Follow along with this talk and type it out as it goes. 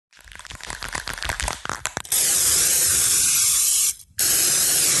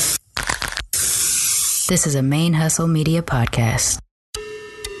This is a Main Hustle Media podcast.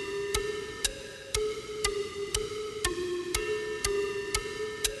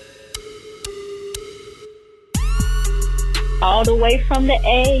 All the way from the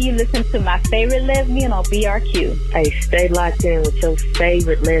A, you listen to My Favorite Lesbian on BRQ. Hey, stay locked in with your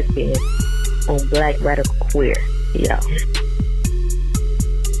favorite lesbian on Black Radical Queer. Yeah.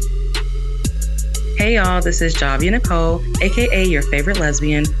 Hey y'all, this is Javia Nicole, aka Your Favorite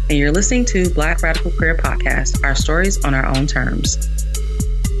Lesbian, and you're listening to Black Radical Queer Podcast, our stories on our own terms.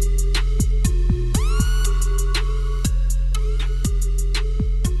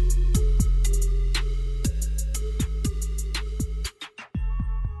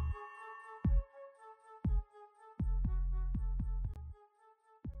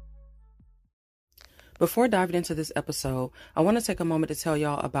 Before diving into this episode, I want to take a moment to tell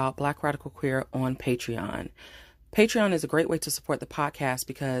y'all about Black Radical Queer on Patreon. Patreon is a great way to support the podcast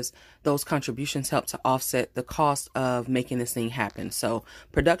because those contributions help to offset the cost of making this thing happen. So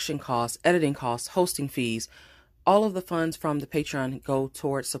production costs, editing costs, hosting fees, all of the funds from the Patreon go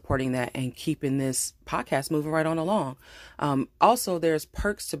towards supporting that and keeping this podcast moving right on along. Also, there's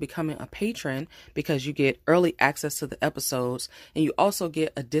perks to becoming a patron because you get early access to the episodes and you also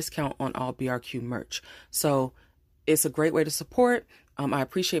get a discount on all BRQ merch. So it's a great way to support. I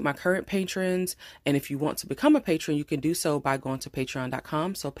appreciate my current patrons. And if you want to become a patron, you can do so by going to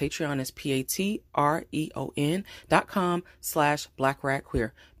patreon.com. So Patreon is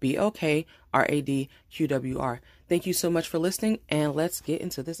patreon.com/BlackRadQueer. BOKRADQWR. Thank you so much for listening, and let's get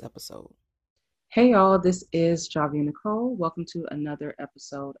into this episode. Hey y'all, this is Javia Nicole. Welcome to another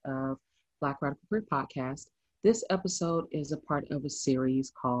episode of Black Radical Queer Podcast. This episode is a part of a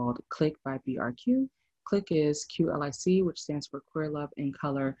series called Click by BRQ. Click is QLIC, which stands for Queer Love in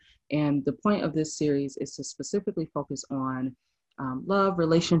Color. And the point of this series is to specifically focus on love,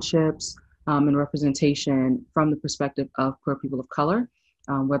 relationships, and representation from the perspective of queer people of color,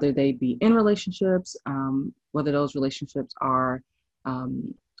 whether they be in relationships, whether those relationships are, I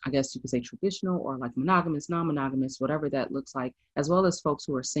guess you could say traditional or like monogamous, non-monogamous, whatever that looks like, as well as folks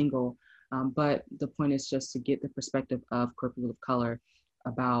who are single. But the point is just to get the perspective of queer people of color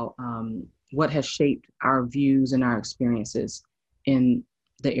about what has shaped our views and our experiences in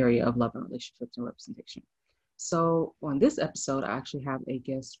the area of love and relationships and representation. So on this episode, I actually have a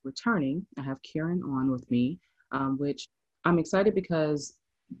guest returning. I have Karen on with me, which I'm excited because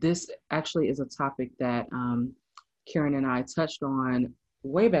this actually is a topic that Karen and I touched on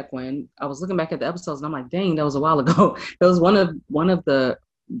way back when. I was looking back at the episodes and I'm like, dang, that was a while ago. It was one of the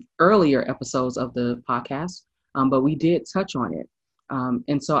earlier episodes of the podcast, but we did touch on it.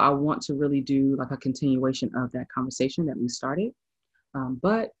 And so I want to really do like a continuation of that conversation that we started.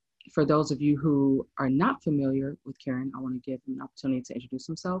 But for those of you who are not familiar with Karen, I want to give him an opportunity to introduce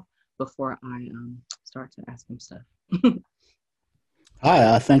himself before I start to ask him stuff.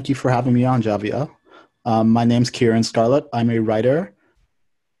 Hi, thank you for having me on, Javia. My name's Kieran Scarlett. I'm a writer.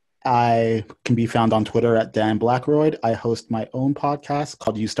 I can be found on Twitter at Dan Blackroyd. I host my own podcast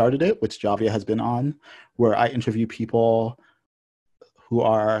called You Started It, which Javia has been on, where I interview people who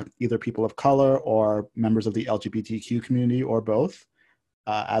are either people of color or members of the LGBTQ community or both,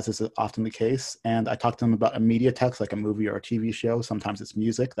 as is often the case. And I talk to them about a media text, like a movie or a TV show. Sometimes it's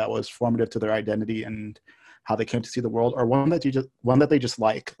music that was formative to their identity and how they came to see the world, or one that they just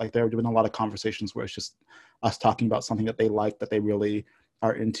like. Like they're doing a lot of conversations where it's just us talking about something that they like, that they really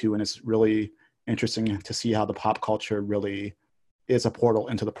are into. And it's really interesting to see how the pop culture really is a portal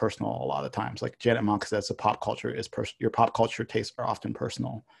into the personal a lot of times. Like Janet Mock says, the pop culture is your pop culture tastes are often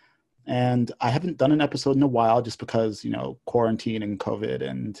personal. And I haven't done an episode in a while just because, quarantine and COVID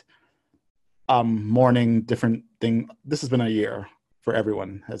and mourning different thing. This has been a year for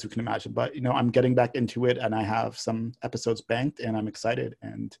everyone, as you can imagine. But, I'm getting back into it and I have some episodes banked and I'm excited.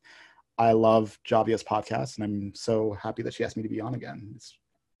 And I love Javia's podcast and I'm so happy that she asked me to be on again. It's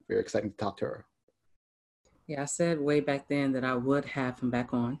very exciting to talk to her. Yeah, I said way back then that I would have him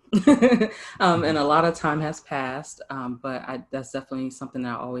back on. And a lot of time has passed, but that's definitely something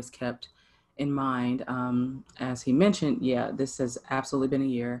that I always kept in mind. As he mentioned, yeah, this has absolutely been a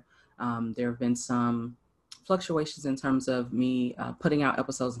year. There have been some fluctuations in terms of me putting out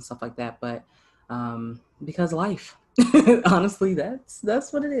episodes and stuff like that, but because life, honestly,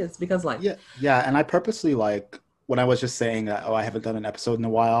 that's what it is, because life. Yeah, and I purposely, when I was just saying that, I haven't done an episode in a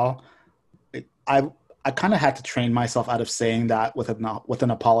while, I kind of had to train myself out of saying that with an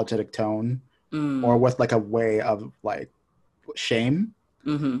apologetic tone or with like a way of like shame.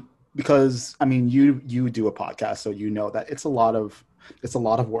 Mm-hmm. Because I mean, you do a podcast, so you know that it's a lot of it's a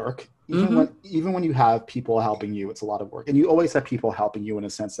lot of work. Even when you have people helping you, it's a lot of work. And you always have people helping you in a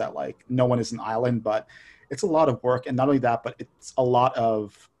sense that like no one is an island, but it's a lot of work. And not only that, but it's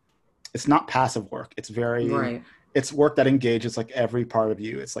not passive work. It's it's work that engages like every part of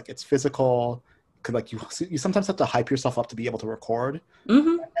you. It's like, it's physical. Cause like you sometimes have to hype yourself up to be able to record.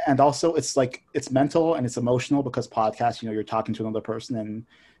 And also it's like, it's mental and it's emotional because podcasts, you're talking to another person and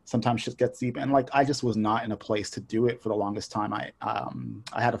sometimes shit gets deep. And like, I just was not in a place to do it for the longest time. I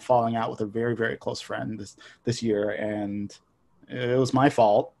had a falling out with a very, very close friend this year, and it was my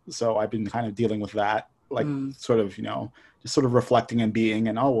fault. So I've been kind of dealing with that, like sort of, just sort of reflecting and being,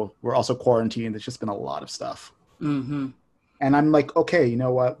 and we're also quarantined. It's just been a lot of stuff. And I'm like, okay, you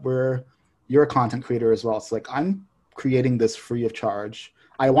know what? You're a content creator as well. It's like, I'm creating this free of charge.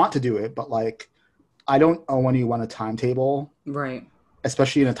 I want to do it, but like, I don't owe anyone a timetable. Right.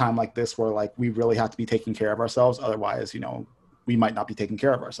 Especially in a time like this where like we really have to be taking care of ourselves. Otherwise, we might not be taking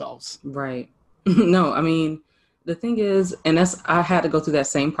care of ourselves. Right. No, I mean, the thing is, and I had to go through that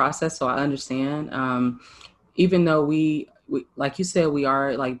same process. So I understand. Even though we, like you said, we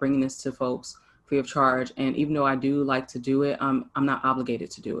are like bringing this to folks free of charge. And even though I do like to do it, I'm not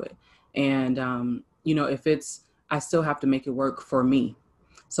obligated to do it. And, I still have to make it work for me.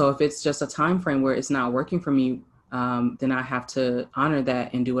 So if it's just a time frame where it's not working for me, then I have to honor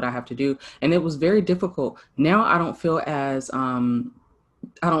that and do what I have to do. And it was very difficult. Now I don't feel I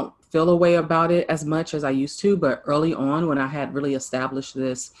don't feel a way about it as much as I used to, but early on when I had really established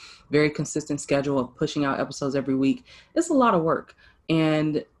this very consistent schedule of pushing out episodes every week, it's a lot of work.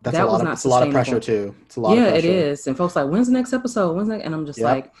 And that was not sustainable. It's a lot of pressure too. It's a lot of pressure. It is. And folks are like, when's the next episode? And I'm just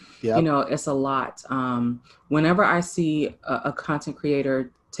like, it's a lot. Whenever I see a content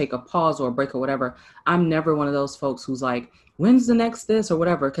creator take a pause or a break or whatever, I'm never one of those folks who's like, when's the next this or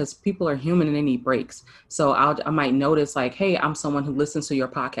whatever, because people are human and they need breaks. So I might notice like, hey, I'm someone who listens to your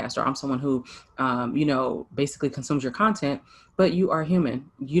podcast, or I'm someone who, basically consumes your content, but you are human.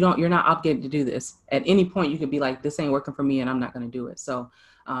 You're not obligated to do this. At any point you could be like, this ain't working for me and I'm not going to do it. So,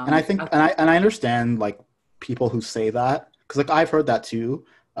 and I think, I understand like people who say that, because like I've heard that too.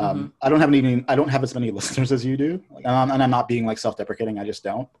 I don't have as many listeners as you do. And I'm not being like self-deprecating. I just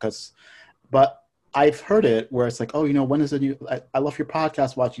don't but I've heard it where it's like, oh, when is it I love your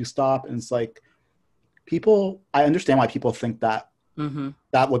podcast, watch you stop. And it's like I understand why people think that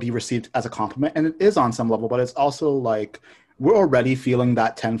that would be received as a compliment. And it is on some level, but it's also like, we're already feeling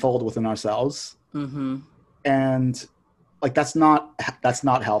that tenfold within ourselves. And like, that's not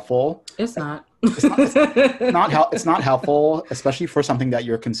helpful. It's not. It's not helpful, especially for something that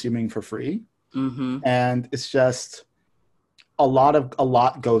you're consuming for free. And it's just a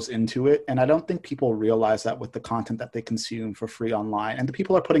lot goes into it, and I don't think people realize that with the content that they consume for free online. And the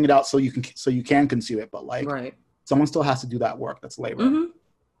people are putting it out so you can consume it, but like someone still has to do that work. That's labor.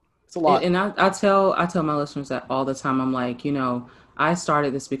 It's a lot. And I tell my listeners that all the time. I'm like, I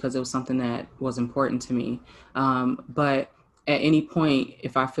started this because it was something that was important to me, but at any point,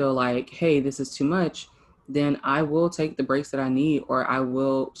 if I feel like, hey, this is too much, then I will take the breaks that I need, or I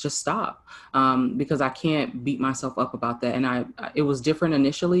will just stop, because I can't beat myself up about that. And it was different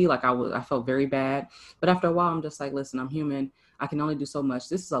initially. Like I felt very bad, but after a while, I'm just like, listen, I'm human. I can only do so much.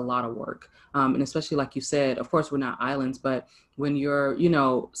 This is a lot of work. And especially like you said, of course, we're not islands, but when you're,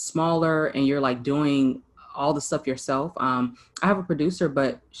 smaller and you're like doing all the stuff yourself. I have a producer,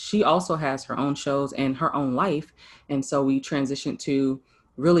 but she also has her own shows and her own life. And so we transitioned to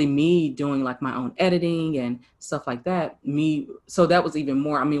really me doing like my own editing and stuff like that. So that was even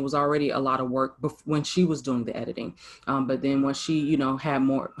more, it was already a lot of work when she was doing the editing. But then when she, had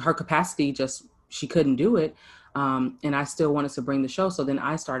more, her capacity, she couldn't do it. And I still wanted to bring the show. So then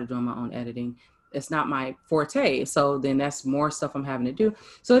I started doing my own editing. It's not my forte. So then that's more stuff I'm having to do.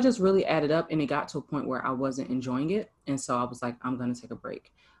 So it just really added up, and it got to a point where I wasn't enjoying it. And so I was like, I'm going to take a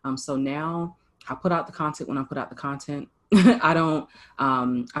break. So now I put out the content when I put out the content. I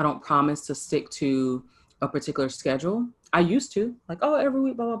don't promise to stick to a particular schedule. I used to like, oh, every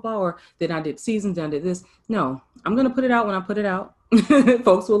week, blah, blah, blah. Or then I did seasons, then I did this. No, I'm going to put it out when I put it out.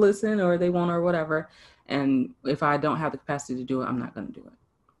 Folks will listen, or they won't, or whatever. And if I don't have the capacity to do it, I'm not going to do it.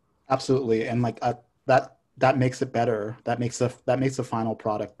 Absolutely. And like that makes it better. That makes the final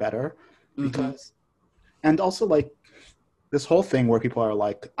product better, because, and also like this whole thing where people are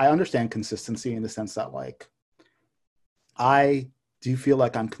like, I understand consistency in the sense that like, I do feel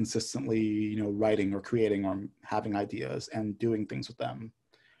like I'm consistently, writing or creating or having ideas and doing things with them.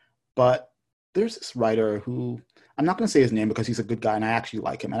 But there's this writer who, I'm not going to say his name because he's a good guy and I actually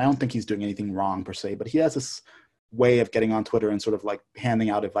like him. And I don't think he's doing anything wrong per se, but he has this way of getting on Twitter and sort of like handing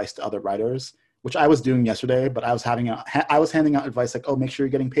out advice to other writers which I was doing yesterday, but I was handing out advice like, oh, make sure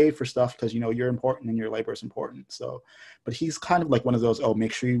you're getting paid for stuff because, you're important and your labor is important. So, but he's kind of like one of those, oh,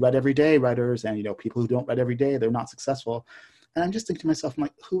 make sure you read every day writers, and, people who don't read every day, they're not successful. And I'm just thinking to myself, I'm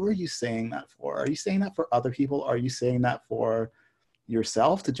like, who are you saying that for? Are you saying that for other people? Are you saying that for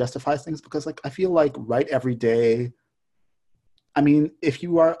yourself to justify things? Because like, I feel like write every day. I mean, if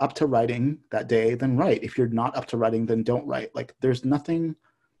you are up to writing that day, then write. If you're not up to writing, then don't write. Like there's nothing.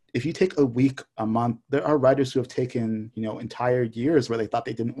 If you take a week, a month, there are writers who have taken, entire years where they thought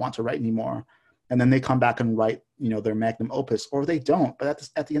they didn't want to write anymore. And then they come back and write, their magnum opus, or they don't.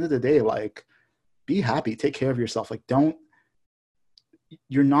 But at the end of the day, like, be happy, take care of yourself. Like,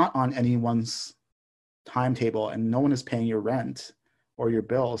 you're not on anyone's timetable and no one is paying your rent or your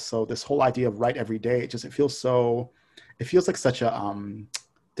bills. So this whole idea of write every day, it feels like such a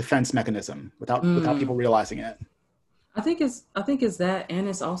defense mechanism without people realizing it. I think it's that, and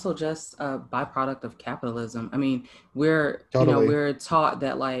it's also just a byproduct of capitalism. I mean, we're taught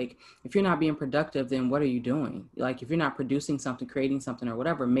that like, if you're not being productive, then what are you doing? Like, if you're not producing something, creating something or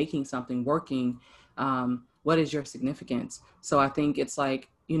whatever, making something, working, what is your significance? So I think it's like,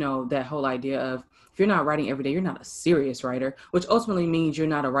 that whole idea of, if you're not writing every day, you're not a serious writer, which ultimately means you're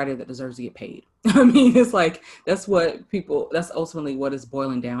not a writer that deserves to get paid. I mean, it's like, that's ultimately what it's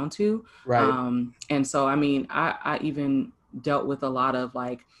boiling down to. Right. And so, I mean, I even dealt with a lot of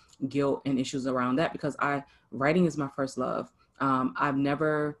like guilt and issues around that, because writing is my first love.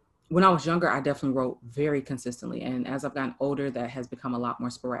 When I was younger, I definitely wrote very consistently. And as I've gotten older, that has become a lot more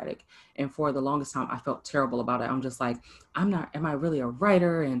sporadic. And for the longest time, I felt terrible about it. I'm just like, am I really a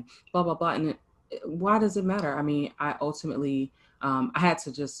writer, and blah, blah, blah. And why does it matter? I mean, I ultimately, I had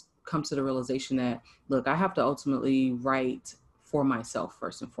to just come to the realization that, look, I have to ultimately write for myself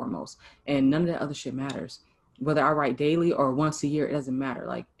first and foremost. And none of that other shit matters. Whether I write daily or once a year, it doesn't matter.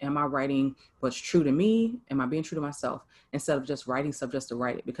 Like, am I writing what's true to me? Am I being true to myself? Instead of just writing stuff just to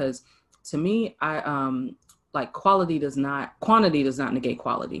write it. Because to me, like, quantity does not negate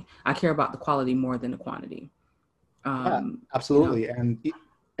quality. I care about the quality more than the quantity. Yeah, absolutely.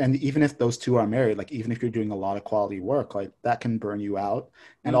 And even if those two are married, like, even if you're doing a lot of quality work, like, that can burn you out.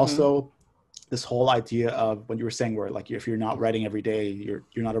 And also this whole idea of when you were saying where, like, if you're not writing every day, you're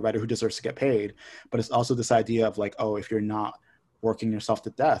not a writer who deserves to get paid. But it's also this idea of like, oh, if you're not working yourself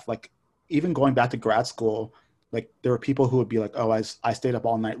to death, like, even going back to grad school, like, there were people who would be like, oh, I stayed up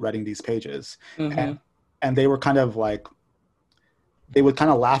all night writing these pages. And they were kind of like, they would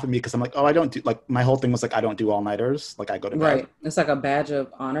kind of laugh at me because I'm like, oh, I don't do, like, my whole thing was like, I don't do all-nighters. Like, I go to bed. Right. It's like a badge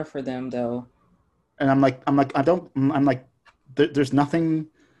of honor for them, though. And I'm like, there's nothing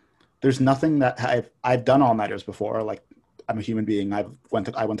that I've done all-nighters before. Like, I'm a human being. I went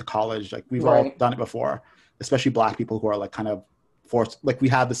to college. Like, we've all done it before, especially Black people who are like kind of forced. Like, we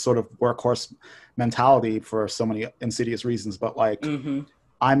have this sort of workhorse mentality for so many insidious reasons. But like,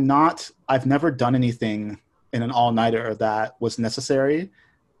 I've never done anything in an all-nighter that was necessary,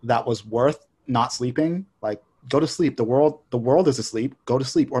 that was worth not sleeping. Like, go to sleep. The world is asleep. Go to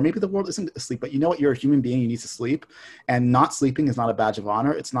sleep. Or maybe the world isn't asleep, but you know what? You're a human being. You need to sleep. And not sleeping is not a badge of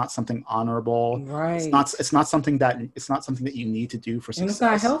honor. It's not something honorable. Right. It's not something that you need to do for success. And it's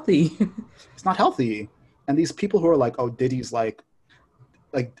not healthy. It's not healthy. And these people who are like, oh, Diddy's like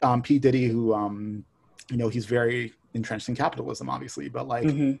P. Diddy, who he's very entrenched in capitalism, obviously, but like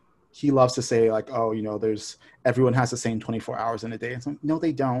he loves to say like, oh, everyone has the same 24 hours in a day. It's like, no,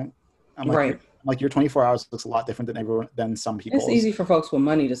 they don't. I'm like, your 24 hours looks a lot different than some people. It's easy for folks with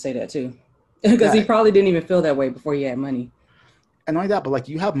money to say that too, because he probably didn't even feel that way before he had money. And not only that, but like,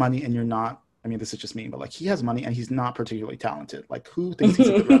 you have money and you're not. I mean, this is just me, but like, he has money and he's not particularly talented. Like, who thinks he's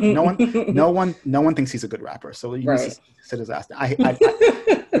a good rapper? No one thinks he's a good rapper. So he needs to sit his ass down.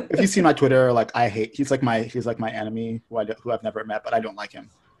 If you see my Twitter, like, he's like my enemy who I've never met, but I don't like him.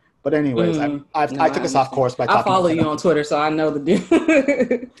 But anyways, I took us off course by talking. I follow you on Twitter, so I know the deal.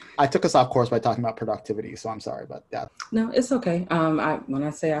 I took us off course by talking about productivity, so I'm sorry, but yeah. No, it's okay. When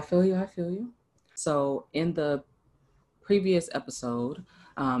I say I feel you, I feel you. So in the previous episode,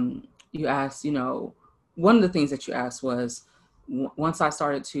 you asked, one of the things that you asked was, once I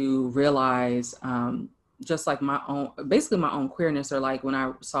started to realize, just like my own queerness, or like when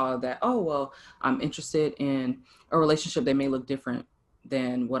I saw that, oh, well, I'm interested in a relationship that may look different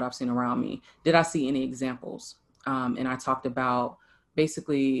than what I've seen around me. Did I see any examples? And I talked about,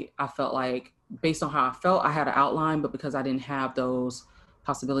 basically, I felt like, based on how I felt, I had an outline, but because I didn't have those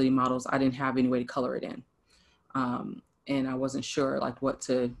possibility models, I didn't have any way to color it in. And I wasn't sure like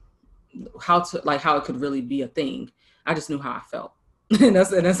how it could really be a thing. I just knew how I felt. and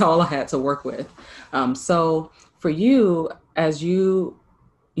that's all I had to work with. So for you, as you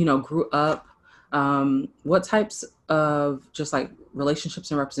grew up, What types of just like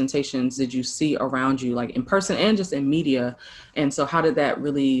relationships and representations did you see around you, like in person and just in media? And so how did that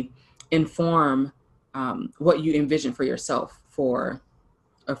really inform what you envision for yourself for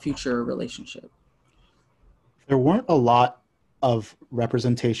a future relationship? There weren't a lot of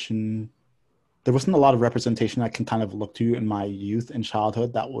representation. There wasn't a lot of representation I can kind of look to in my youth and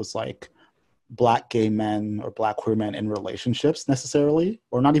childhood that was like Black gay men or Black queer men in relationships necessarily,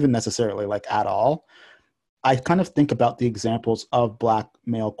 or not even necessarily, like at all. I kind of think about the examples of Black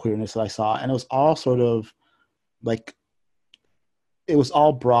male queerness that I saw, and it was all sort of like, it was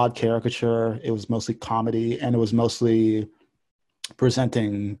all broad caricature. It was mostly comedy, and it was mostly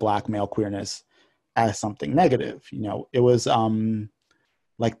presenting Black male queerness as something negative. You know, it was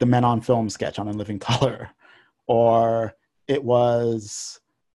like the Men on Film sketch on In Living Color, or it was,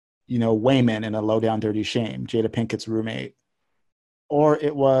 you know, Wayman in A Low Down Dirty Shame, Jada Pinkett's roommate, or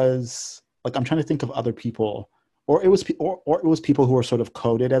it was like, I'm trying to think of other people, or it was people who were sort of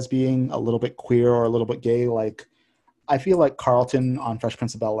coded as being a little bit queer or a little bit gay. Like, I feel like Carlton on Fresh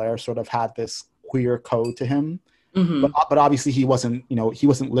Prince of Bel-Air sort of had this queer code to him. Mm-hmm. But obviously he wasn't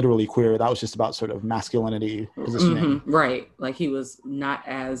literally queer. That was just about sort of masculinity positioning. Mm-hmm. Right. Like he was not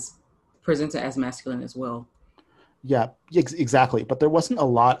as presented as masculine as well. Yeah, exactly. But there wasn't a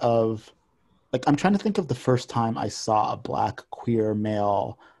lot of, like, I'm trying to think of the first time I saw a Black queer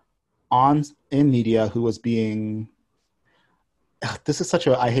male in media who was being, this is such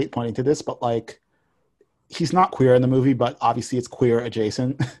a, I hate pointing to this, but like, he's not queer in the movie, but obviously it's queer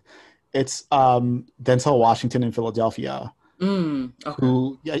adjacent. It's Denzel Washington in Philadelphia. Okay.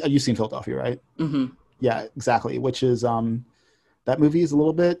 Who, yeah, you've seen Philadelphia, right? Mm-hmm. Yeah, exactly. Which is that movie is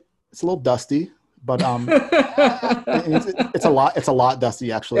it's a little dusty, but it's a lot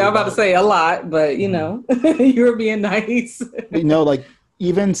dusty actually. Yeah, I'm about to say a lot, but you know, you were being nice. You know, like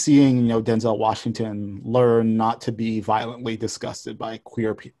even seeing, you know, Denzel Washington learn not to be violently disgusted by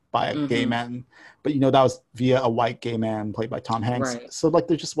gay men, but you know, that was via a white gay man played by Tom Hanks. Right. So like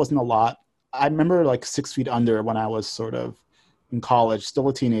there just wasn't a lot. I remember like 6 Feet Under, when I was sort of in college, still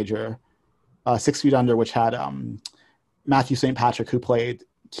a teenager. 6 Feet Under, which had Matthew St. Patrick, who played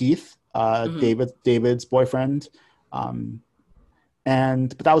Keith, David's boyfriend, but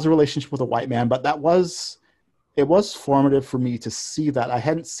that was a relationship with a white man. But it was formative for me to see that. I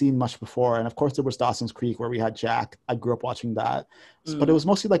hadn't seen much before. And of course there was Dawson's Creek, where we had Jack. I grew up watching that, but it was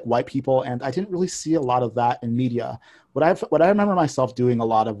mostly like white people. And I didn't really see a lot of that in media. What I remember myself doing a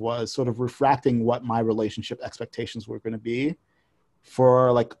lot of was sort of refracting what my relationship expectations were going to be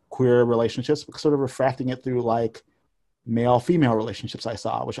for like queer relationships, sort of refracting it through like male-female relationships I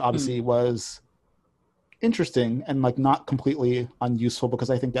saw, which obviously was interesting and like not completely unuseful, because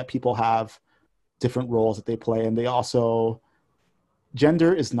I think that people have different roles that they play, and they also,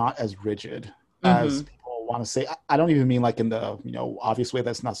 gender is not as rigid as people want to say. I don't even mean like in the, you know, obvious way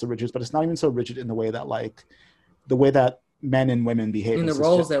that's not so rigid, but it's not even so rigid in the way that like the way that men and women behave in the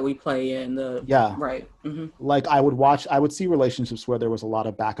roles that we play in the right. Like I would see relationships where there was a lot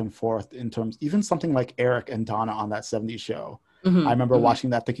of back and forth in terms, even something like Eric and Donna on that 70s show. I remember watching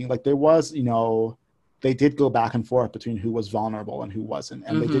that thinking like there was, you know, they did go back and forth between who was vulnerable and who wasn't.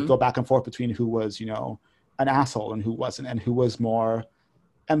 And they did go back and forth between who was, you know, an asshole and who wasn't, and who was more.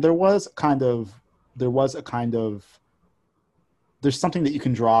 And there was a kind of, there's something that you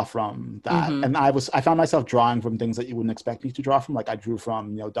can draw from that. And I found myself drawing from things that you wouldn't expect me to draw from. Like I drew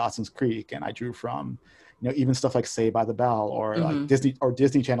from, you know, Dawson's Creek, and I drew from, you know, even stuff like Saved by the Bell, or like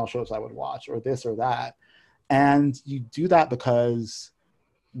Disney Channel shows I would watch, or this or that. And you do that because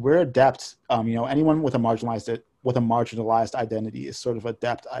we're adept, you know, anyone with a marginalized identity is sort of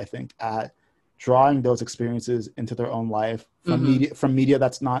adept, I think, at drawing those experiences into their own life from media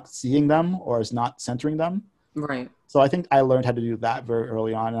that's not seeing them or is not centering them. Right. So I think I learned how to do that very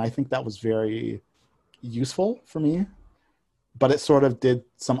early on, and I think that was very useful for me. But it sort of did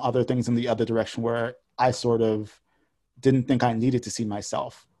some other things in the other direction, where I sort of didn't think I needed to see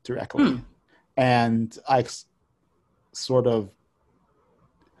myself directly. And I sort of,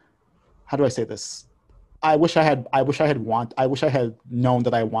 how do I say this? I wish I had known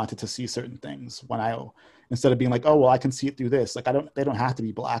that I wanted to see certain things instead of being like, oh, well, I can see it through this. Like they don't have to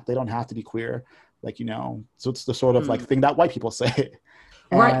be Black. They don't have to be queer. Like, you know, so it's the sort of like thing that white people say.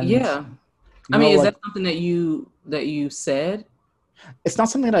 Right. Yeah. I mean, is that something that you said? It's not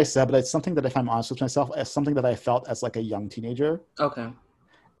something that I said, but it's something that, if I'm honest with myself, it's something that I felt as like a young teenager. Okay.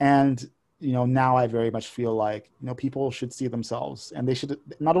 And, you know, now I very much feel like, you know, people should see themselves, and they should,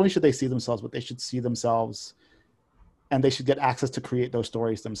 not only should they see themselves, but they should see themselves, and they should get access to create those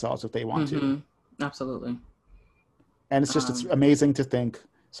stories themselves if they want to. Absolutely. And it's just, it's amazing to think,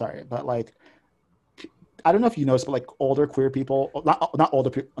 sorry, but like, I don't know if you noticed, but like older queer people, not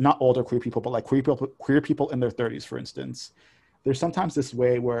older queer people, but like queer people in their 30s, for instance, there's sometimes this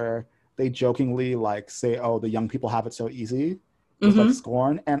way where they jokingly like say, "Oh, the young people have it so easy," with like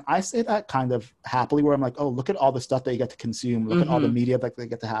scorn, and I say that kind of happily, where I'm like, "Oh, look at all the stuff they get to consume, look at all the media that they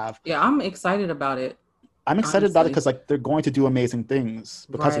get to have." Yeah, I'm excited about it. I'm excited about it because like they're going to do amazing things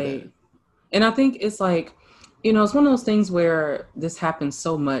because of it. And I think it's like, you know, it's one of those things where this happens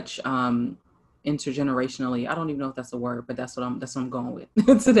so much intergenerationally. I don't even know if that's a word, but that's what I'm going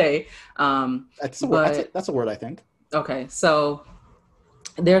with today. That's a word. That's a word, I think. Okay, so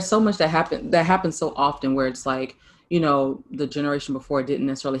there's so much that happens so often where it's like, you know, the generation before didn't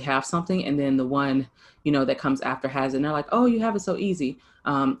necessarily have something, and then the one, you know, that comes after has it, and they're like, "Oh, you have it so easy."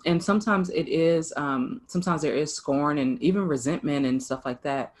 And sometimes it is, sometimes there is scorn and even resentment and stuff like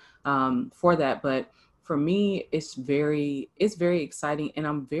that for that. But for me, it's very exciting, and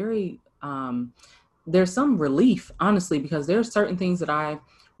I'm very there's some relief, honestly, because there's certain things that I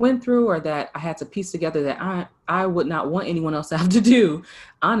went through or that I had to piece together that I would not want anyone else to have to do.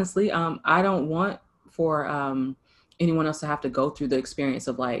 Honestly, I don't want for anyone else to have to go through the experience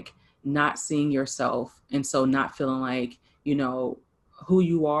of like not seeing yourself, and so not feeling like, you know, who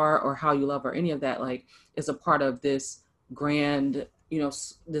you are or how you love or any of that like is a part of this grand, you know,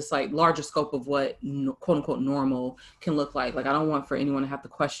 this like larger scope of what quote unquote normal can look like. Like I don't want for anyone to have to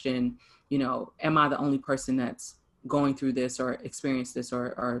question, you know, am I the only person that's going through this or experience this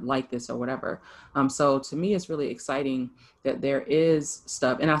or like this or whatever. So to me, it's really exciting that there is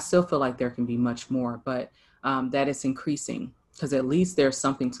stuff, and I still feel like there can be much more, but that it's increasing, because at least there's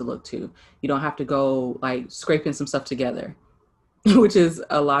something to look to. You don't have to go like scraping some stuff together, which is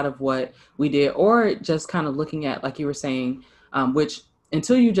a lot of what we did, or just kind of looking at, like you were saying, which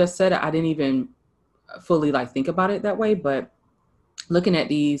until you just said it, I didn't even fully like think about it that way, but looking at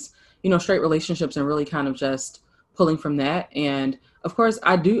these, you know, straight relationships and really kind of just pulling from that. And of course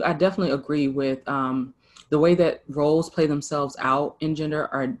I definitely agree with the way that roles play themselves out in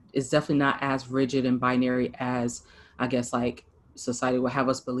gender is definitely not as rigid and binary as I guess like society would have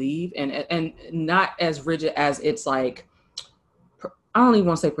us believe, and not as rigid as it's like, I don't even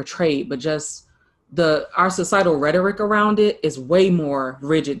want to say portrayed, but just our societal rhetoric around it is way more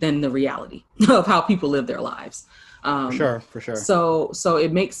rigid than the reality of how people live their lives. For sure. So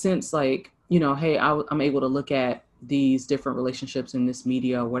it makes sense, like, you know, hey, I'm able to look at these different relationships in this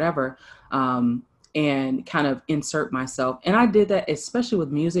media or whatever, and kind of insert myself. And I did that, especially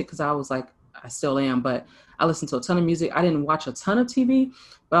with music, because I was like, I still am, but I listened to a ton of music. I didn't watch a ton of TV,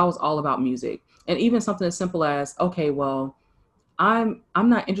 but I was all about music. And even something as simple as, okay, well, I'm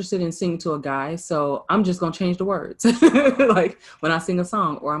not interested in singing to a guy, so I'm just going to change the words. Like when I sing a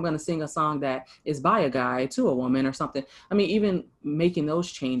song, or I'm going to sing a song that is by a guy to a woman or something. I mean, even making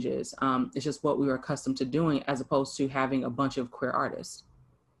those changes, it's just what we were accustomed to doing, as opposed to having a bunch of queer artists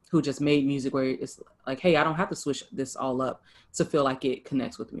who just made music where it's like, hey, I don't have to switch this all up to feel like it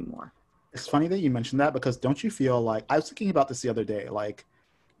connects with me more. It's funny that you mentioned that, because don't you feel like, I was thinking about this the other day, like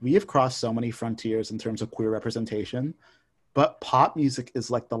we have crossed so many frontiers in terms of queer representation, but pop music is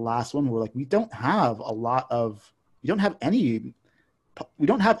like the last one where like we don't have any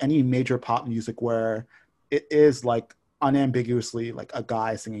major pop music where it is like unambiguously like a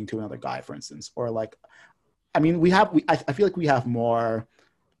guy singing to another guy, for instance. Or like, I mean, I feel like we have more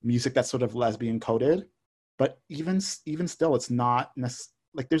music that's sort of lesbian coded, but even still, it's not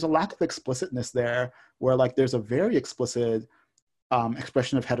like there's a lack of explicitness there, where like there's a very explicit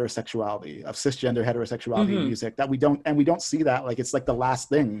expression of heterosexuality, of cisgender heterosexuality in music that we don't see that. Like it's like the last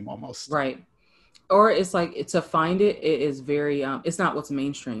thing almost. Right. Or it's like, to find it is very, it's not what's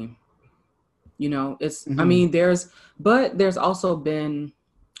mainstream. You know, it's, I mean, there's also been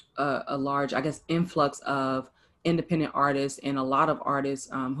a large, I guess, influx of independent artists, and a lot of artists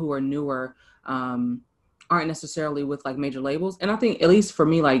who are newer, aren't necessarily with like major labels. And I think, at least for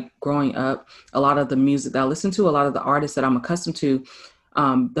me, like growing up, a lot of the music that I listen to, a lot of the artists that I'm accustomed to,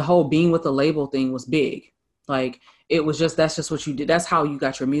 the whole being with a label thing was big. Like it was just, that's just what you did. That's how you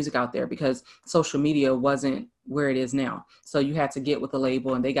got your music out there, because social media wasn't where it is now. So you had to get with a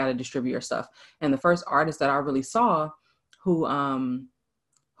label and they got to distribute your stuff. And the first artist that I really saw who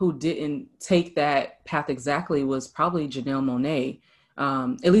didn't take that path exactly was probably Janelle Monáe.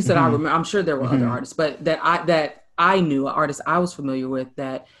 At least that I remember. I'm sure there were other artists, but that I knew, an artist I was familiar with,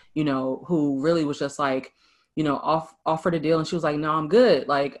 that, you know, who really was just like, you know, offered a deal, and she was like, no, I'm good.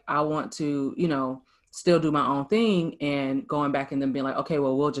 Like, I want to, you know, still do my own thing, and going back and then being like, okay,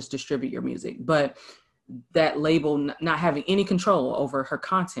 well, we'll just distribute your music. But that label not having any control over her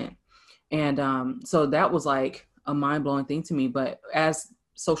content. And so that was like a mind blowing thing to me. But as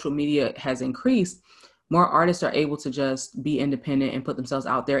social media has increased, more artists are able to just be independent and put themselves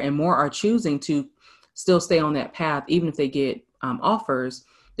out there, and more are choosing to still stay on that path. Even if they get offers,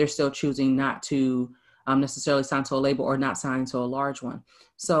 they're still choosing not to necessarily sign to a label or not sign to a large one.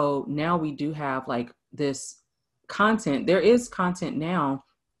 So now we do have like this content. There is content now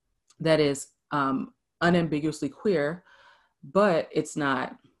that is unambiguously queer, but it's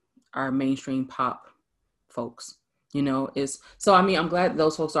not our mainstream pop folks, you know. I'm glad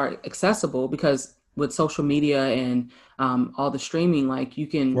those folks are accessible, because with social media and all the streaming, like you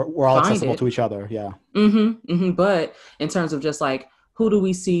can we're all accessible to each other. Yeah. But in terms of just like, who do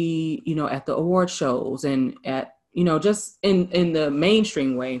we see, you know, at the award shows and at, you know, just in the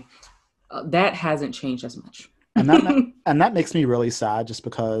mainstream way, that hasn't changed as much. And that makes me really sad, just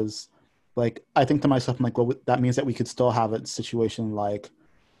because, like, I think to myself, I'm like, well, that means that we could still have a situation like,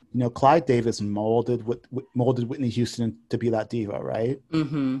 you know, Clive Davis molded Whitney Houston to be that diva, right?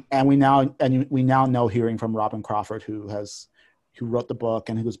 Mm-hmm. And we now know, hearing from Robin Crawford, who wrote the book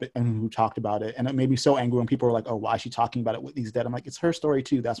and who talked about it, and it made me so angry when people were like, "Oh, why is she talking about it? Whitney's dead." I'm like, it's her story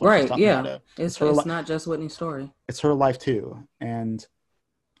too. That's why she's talking about it. It's not just Whitney's story. It's her life too, and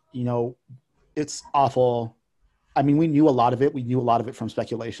you know, it's awful. I mean, we knew a lot of it. We knew a lot of it from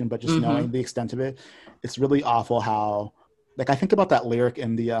speculation, but just knowing the extent of it, it's really awful how, like, I think about that lyric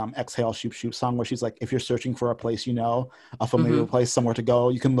in the Exhale Shoop Shoop song, where she's like, if you're searching for a place, you know, a familiar place, somewhere to go,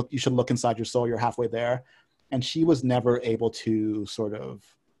 you should look inside your soul. You're halfway there. And she was never able to sort of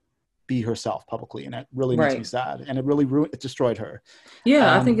be herself publicly. And it really makes me sad. And it really it destroyed her.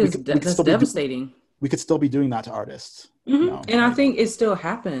 Yeah, I think that's devastating. We could still be doing that to artists. You know? And I think it still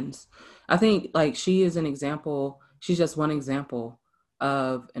happens. I think, like, she is an example. She's just one example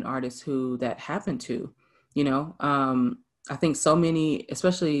of an artist who that happened to, you know. I think so many,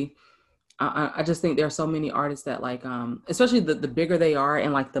 especially, I just think there are so many artists that, like, especially the bigger they are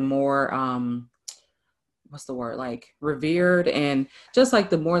and like the more, what's the word, like revered, and just like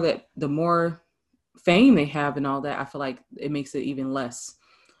the more fame they have and all that, I feel like it makes it even less,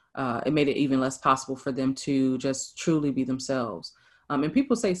 it made it even less possible for them to just truly be themselves. And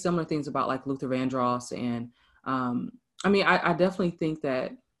people say similar things about like Luther Vandross. And I mean, I definitely think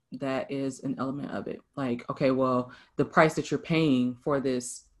that is an element of it. Like, okay, well, the price that you're paying for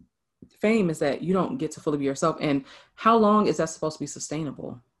this fame is that you don't get to fully be yourself. And how long is that supposed to be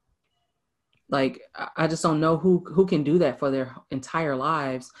sustainable? Like, I just don't know who can do that for their entire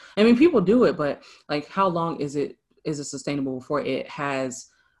lives. I mean, people do it, but like, how long is it sustainable before it has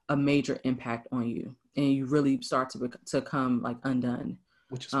a major impact on you and you really start to come like undone?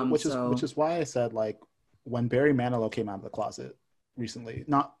 Which is why I said, like, when Barry Manilow came out of the closet recently,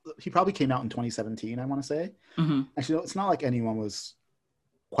 he probably came out in 2017, I want to say. Actually, it's not like anyone was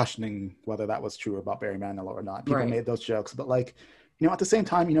questioning whether that was true about Barry Manilow or not. People made those jokes, but like, you know, at the same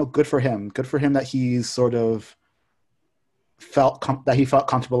time, you know, good for him that he's sort of felt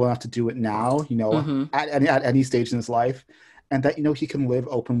comfortable enough to do it now, you know, at any stage in his life, and that, you know, he can live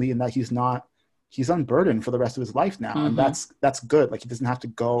openly, and that he's unburdened for the rest of his life now. And that's good. Like, he doesn't have to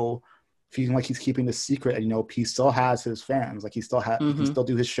go feeling like he's keeping this secret, and, you know, he still has his fans. Like, he can still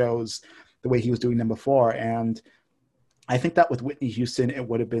do his shows the way he was doing them before. And I think that with Whitney Houston, it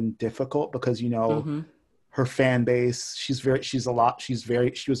would have been difficult because, you know, her fan base, she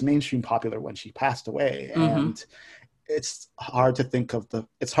was mainstream popular when she passed away. And it's hard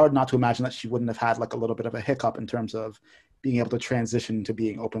not to imagine that she wouldn't have had like a little bit of a hiccup in terms of being able to transition to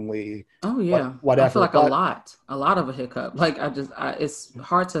being openly. Oh yeah. Whatever. I feel like a lot of a hiccup. Like, it's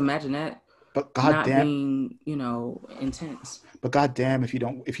hard to imagine that. But goddamn, being, you know, intense. But goddamn, if you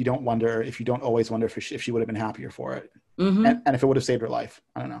don't always wonder if she would have been happier for it, and if it would have saved her life.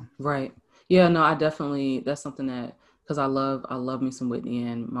 I don't know. Right. Yeah. No. I definitely. That's something that, because I love me some Whitney,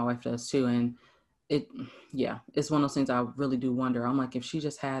 and my wife does too, and it's one of those things I really do wonder. I'm like, if she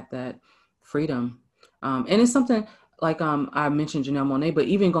just had that freedom, and it's something. Like I mentioned Janelle Monáe, but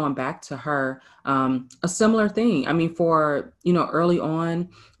even going back to her, a similar thing. I mean, for, you know, early on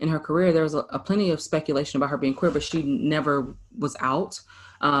in her career, there was a plenty of speculation about her being queer, but she never was out.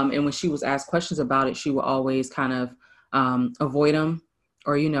 And when she was asked questions about it, she would always kind of avoid them,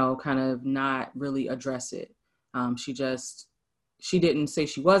 or, you know, kind of not really address it. She didn't say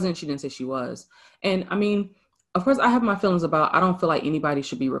she wasn't. She didn't say she was. And I mean, of course, I have my feelings about, I don't feel like anybody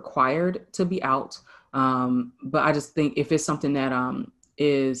should be required to be out. But I just think if it's something that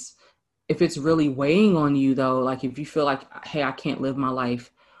if it's really weighing on you, though, like if you feel like, hey, I can't live my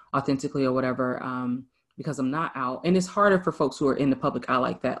life authentically or whatever, because I'm not out. And it's harder for folks who are in the public eye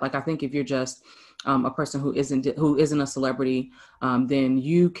like that. Like, I think if you're just a person who isn't a celebrity, then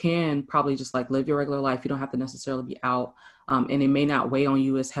you can probably just like live your regular life. You don't have to necessarily be out And it may not weigh on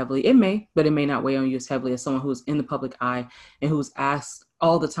you as heavily. It may, but it may not weigh on you as heavily as someone who's in the public eye and who's asked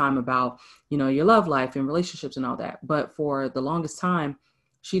all the time about, you know, your love life and relationships and all that. But for the longest time,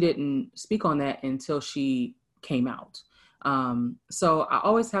 she didn't speak on that until she came out. So I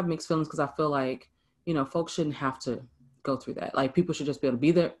always have mixed feelings because I feel like, you know, folks shouldn't have to go through that. Like, people should just be able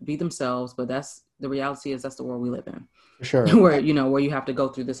to be themselves. But that's the reality, is that's the world we live in. For sure. where you have to go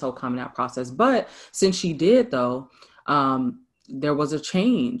through this whole coming out process. But since she did, though, there was a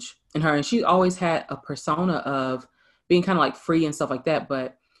change in her, and she always had a persona of being kind of like free and stuff like that.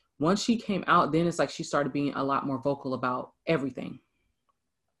 But once she came out, then it's like she started being a lot more vocal about everything.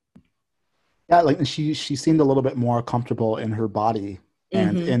 Yeah, like she seemed a little bit more comfortable in her body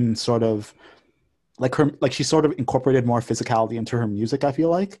and in sort of like she sort of incorporated more physicality into her music, I feel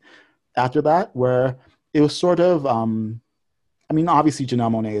like, after that, where it was sort of I mean, obviously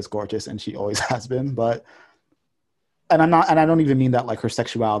Janelle Monáe is gorgeous and she always has been, but and I don't even mean that like her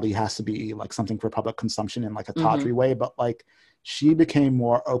sexuality has to be like something for public consumption in like a tawdry way, but like she became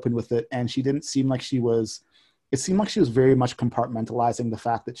more open with it, and she didn't seem like it seemed like she was very much compartmentalizing the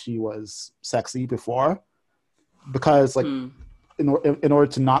fact that she was sexy before, because like in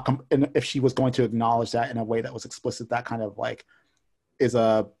order to not if she was going to acknowledge that in a way that was explicit, that kind of like is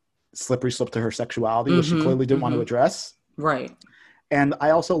a slippery slope to her sexuality, which she clearly didn't want to address. Right. And I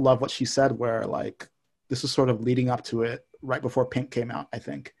also love what she said, where like this was sort of leading up to it right before Pink came out, I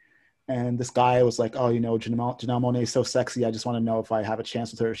think. And this guy was like, oh, you know, Janelle Monáe is so sexy. I just want to know if I have a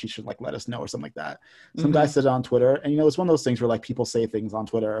chance with her, she should like let us know, or something like that. Some guy said it on Twitter. And, you know, it's one of those things where like people say things on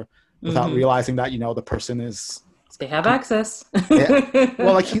Twitter without realizing that, you know, the person is. They have access. Yeah.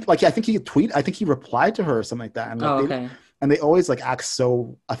 Well, I think he replied to her or something like that. And like, and they always like act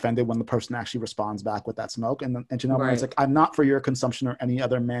so offended when the person actually responds back with that smoke. And Janelle Monáe's like, I'm not for your consumption or any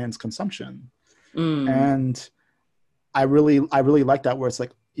other man's consumption. And I really like that, where it's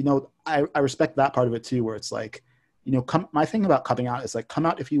like, you know, I respect that part of it too, where it's like, you know, my thing about coming out is like, come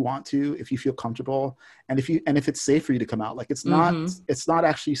out if you want to, if you feel comfortable, and if it's safe for you to come out. Like it's not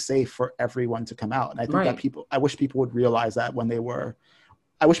actually safe for everyone to come out. And I think that I wish people would realize that when they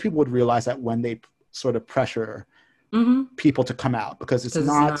sort of pressure people to come out, because it's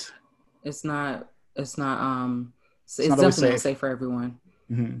definitely not safe for everyone.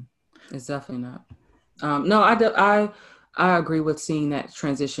 It's definitely not. No, I agree with seeing that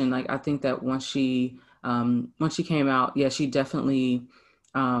transition. Like, I think that once she came out, yeah, she definitely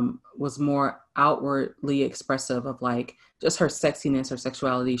was more outwardly expressive of like just her sexiness, her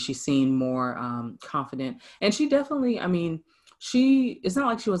sexuality. She seemed more confident, and she definitely, I mean, it's not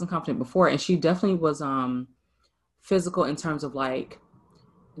like she wasn't confident before, and she definitely was physical in terms of like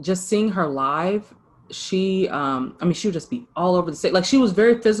just seeing her live. She would just be all over the stage. Like, she was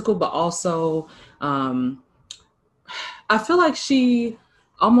very physical, but also I feel like she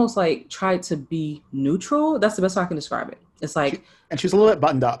almost like tried to be neutral. That's the best way I can describe it. It's like, and she's a little bit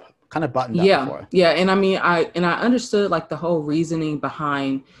buttoned up. Before. Yeah. And I mean, I understood like the whole reasoning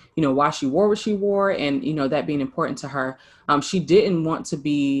behind, you know, why she wore what she wore, and, you know, that being important to her. She didn't want to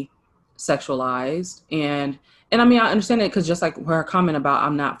be sexualized, and I mean, I understand it, because just like her comment about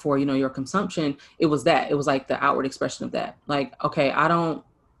I'm not for, you know, your consumption, it was like the outward expression of that. Like, okay, I don't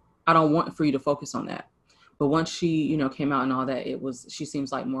want for you to focus on that. But once she, you know, came out and all that, she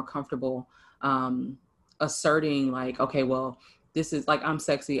seems like more comfortable asserting like, okay, well, this is like, I'm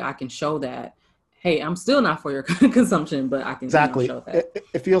sexy, I can show that. Hey, I'm still not for your consumption, but I can exactly show that.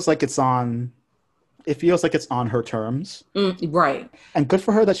 It feels like it's on her terms, right? And good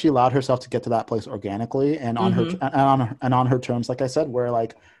for her that she allowed herself to get to that place organically and on her terms, like I said, where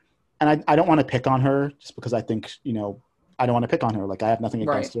like, and I don't want to pick on her just because I think, you know, I don't want to pick on her. Like, I have nothing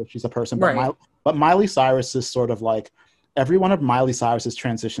against her. She's a person, but Miley Cyrus is sort of like, every one of Miley Cyrus's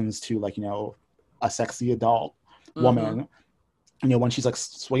transitions to like, you know, a sexy adult woman, you know, when she's like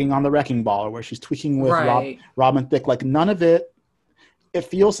swinging on the wrecking ball, or where she's tweaking with Robin Thicke, like none of it, it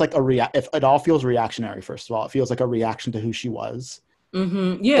feels like if it all feels reactionary. First of all, it feels like a reaction to who she was.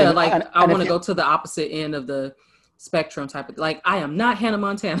 Yeah. And I want to go to the opposite end of the spectrum type of, like, I am not Hannah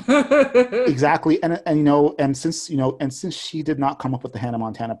Montana. Exactly. And you know, and since she did not come up with the Hannah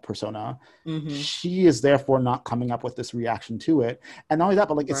Montana persona, she is therefore not coming up with this reaction to it. And not only that,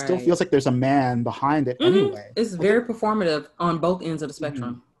 but like, it still feels like there's a man behind it anyway. It's very performative on both ends of the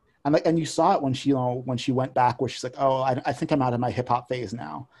spectrum. And you saw it when she went back, where she's like, oh, I think I'm out of my hip hop phase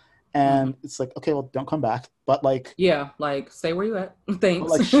now. And it's like, okay, well, don't come back. But like, yeah, like, stay where you at. Thanks.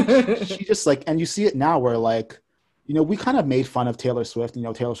 Like, she just like, and you see it now where like, you know, we kind of made fun of Taylor Swift. You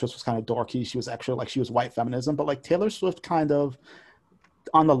know, Taylor Swift was kind of dorky. She was extra, like, she was white feminism. But like, Taylor Swift kind of,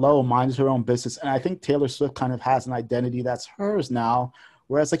 on the low minds her own business. And I think Taylor Swift kind of has an identity that's hers now.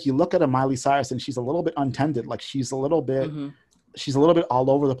 Whereas like you look at a Miley Cyrus and she's a little bit untended. Like she's a little bit all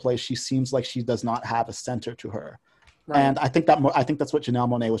over the place. She seems like she does not have a center to her. Right. And I think that's what Janelle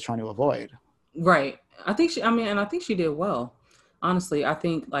Monáe was trying to avoid. Right. I think she did well. Honestly, I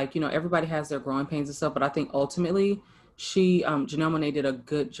think like, you know, everybody has their growing pains and stuff, but I think ultimately Janelle Monáe did a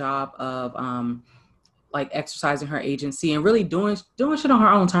good job of like exercising her agency and really doing shit on her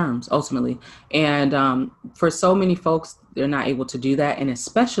own terms ultimately. And for so many folks, they're not able to do that. And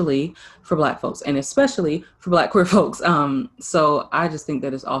especially for Black folks and especially for Black queer folks. So I just think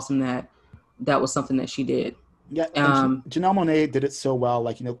that it's awesome that was something that she did. Yeah. Janelle Monáe did it so well,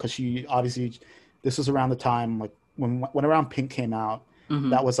 like, you know, cause she obviously, this was around the time, like when around Pink came out,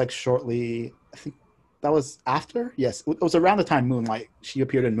 that was like shortly, I think that was after. Yes. It was around the time Moonlight, she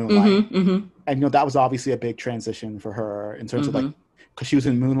appeared in Moonlight. And, you know, that was obviously a big transition for her in terms of like, because she was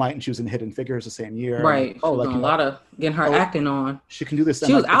in Moonlight and she was in Hidden Figures the same year. Right. Like, a lot of getting her acting on. She can do this.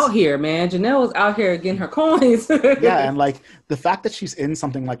 She was out here, man. Janelle was out here getting her coins. Yeah. And like the fact that she's in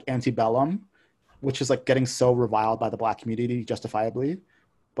something like Antebellum, which is like getting so reviled by the Black community justifiably,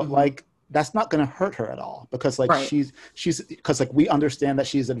 but like, that's not going to hurt her at all because like she's because like we understand that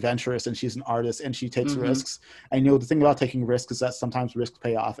she's adventurous and she's an artist and she takes risks. And you know, the thing about taking risks is that sometimes risks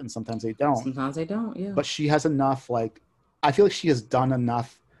pay off and sometimes they don't. Sometimes they don't. Yeah. But she has enough, like, I feel like she has done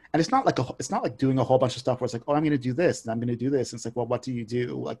enough. And it's not like doing a whole bunch of stuff where it's like, oh, I'm going to do this and I'm going to do this. And it's like, well, what do you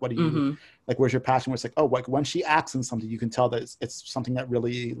do? Like, what do you, like, where's your passion? Where it's like, oh, like when she acts in something, you can tell that it's something that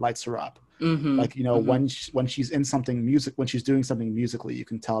really lights her up. Like, you know, when she's in something when she's doing something musically, you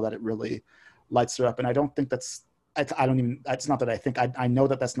can tell that it really lights her up. And I don't think it's not that I think, I know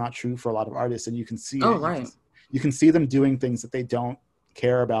that that's not true for a lot of artists. And you can see you can see them doing things that they don't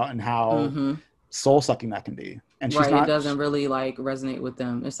care about and how soul sucking that can be. And she's it doesn't really like resonate with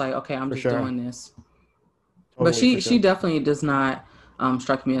them. It's like, okay, I'm just doing this. Totally, but she definitely does not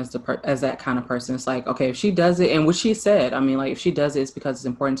strike me as that kind of person. It's like, okay, if she does it, and what she said, I mean, like if she does it, it's because it's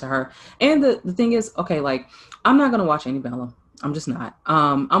important to her. And the thing is, okay, like I'm not gonna watch Antebellum. I'm just not.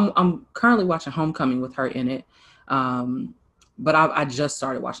 I'm currently watching Homecoming with her in it, but I just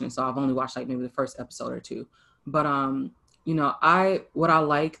started watching it, so I've only watched like maybe the first episode or two. But you know, what I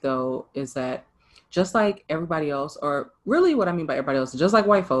like though is that just like everybody else, or really what I mean by everybody else, just like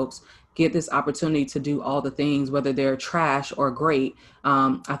white folks get this opportunity to do all the things, whether they're trash or great.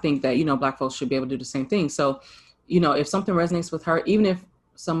 I think that, you know, Black folks should be able to do the same thing. So, you know, if something resonates with her, even if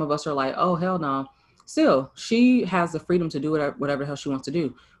some of us are like, oh, hell no, still, she has the freedom to do whatever the hell she wants to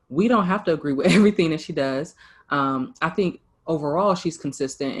do. We don't have to agree with everything that she does. I think overall she's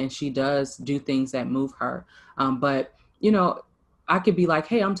consistent and she does do things that move her. But, you know, I could be like,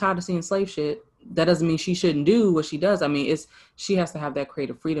 hey, I'm tired of seeing slave shit. That doesn't mean she shouldn't do what she does. I mean, she has to have that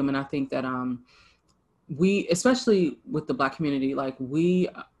creative freedom. And I think that we, especially with the Black community, like we're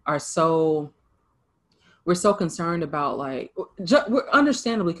so concerned about like, we're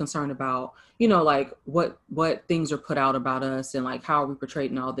understandably concerned about, you know, like what things are put out about us and like how are we portrayed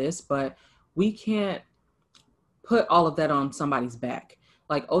and all this, but we can't put all of that on somebody's back.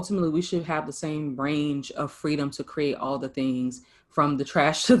 Like ultimately we should have the same range of freedom to create all the things from the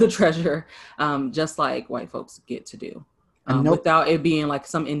trash to the treasure, just like white folks get to do, without it being like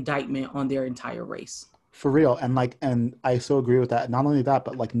some indictment on their entire race. For real. And I so agree with that. Not only that,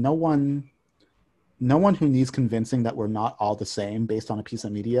 but like no one who needs convincing that we're not all the same based on a piece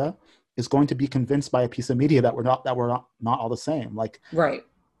of media is going to be convinced by a piece of media that we're not all the same. Like, right.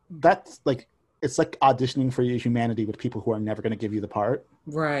 That's like, it's like auditioning for your humanity with people who are never going to give you the part.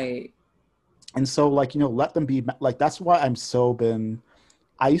 Right. And so like, you know, let them be like, that's why I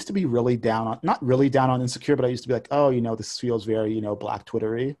used to be really not really down on Insecure, but I used to be like, oh, you know, this feels very, you know, Black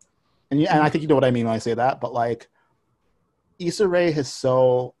Twittery. And I think you know what I mean when I say that, but like Issa Rae has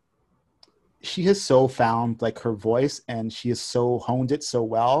so found like her voice and she has so honed it so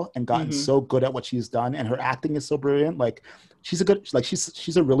well and gotten so good at what she's done. And her acting is so brilliant. Like she's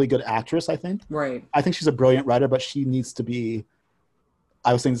a really good actress, I think. Right. I think she's a brilliant writer, but she needs to be,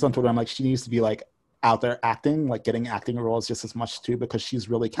 I was saying this on Twitter, I'm like, she needs to be like out there acting, like getting acting roles just as much too, because she's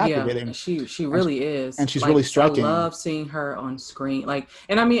really captivating. Yeah, she really is. And she's like, really striking. I love seeing her on screen. Like,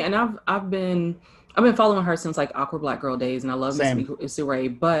 and I mean, and I've been following her since like Awkward Black Girl days, and I love Miss Issa Rae,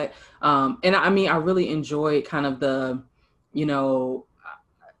 but, and I mean, I really enjoy kind of the, you know,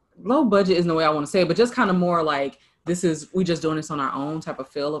 low budget isn't the way I want to say it, but just kind of more like, we just doing this on our own type of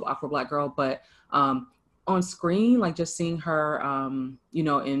feel of Awkward Black Girl. But, on screen, like just seeing her, you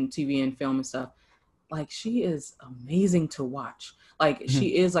know, in TV and film and stuff, like she is amazing to watch. Like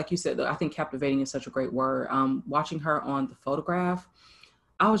she is, like you said, I think captivating is such a great word. Watching her on The Photograph,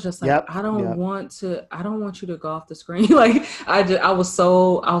 I was just like, I don't want you to go off the screen. Like, I was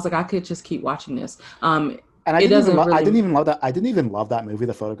like, I could just keep watching this. And I didn't even love that movie,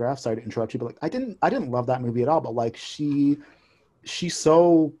 The Photograph. Sorry to interrupt you, but like, I didn't love that movie at all. But like, she's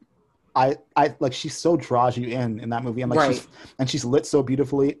so, she so draws you in that movie, and like she's lit so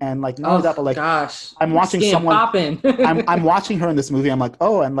beautifully, and like not only that, but like, gosh, I'm watching someone I'm watching her in this movie. I'm like,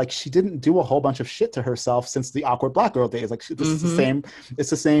 oh, and like she didn't do a whole bunch of shit to herself since the Awkward Black Girl days. Like this is the same. It's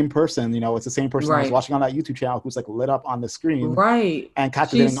the same person, it's the same person I was watching on that YouTube channel who's like lit up on the screen, and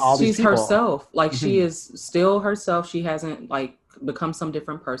captivating all these people. She's herself. Like she is still herself. She hasn't like become some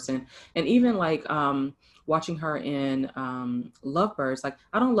different person, and even like watching her in Lovebirds. Like,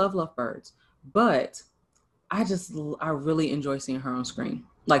 I don't love Lovebirds, but I really enjoy seeing her on screen.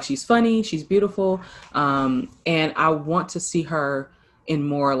 Like, she's funny, she's beautiful, and I want to see her in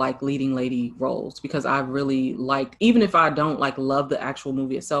more like leading lady roles, because I really liked, even if I don't like love the actual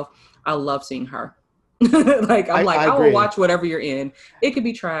movie itself, I love seeing her. Like, I will watch whatever you're in. It could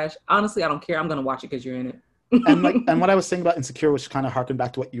be trash. Honestly, I don't care. I'm gonna watch it because you're in it. and what I was saying about Insecure, which kind of harkened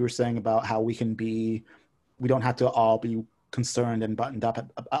back to what you were saying about how we don't have to all be concerned and buttoned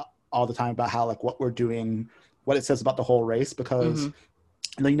up all the time about how like what we're doing, what it says about the whole race, because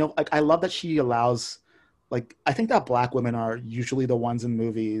like, I love that she allows, like, I think that Black women are usually the ones in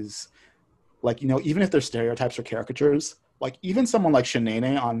movies, like, even if they're stereotypes or caricatures, like even someone like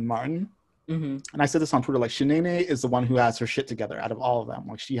Shanae on Martin, and I said this on Twitter, like Shanae is the one who has her shit together out of all of them.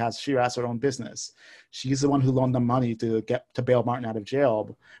 Like she has her own business. She's the one who loaned them money to bail Martin out of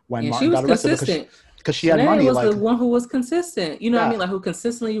jail when Martin got arrested because she had money. Was like the one who was consistent. What I mean? Like, who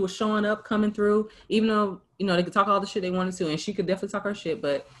consistently was showing up, coming through, even though they could talk all the shit they wanted to, and she could definitely talk her shit,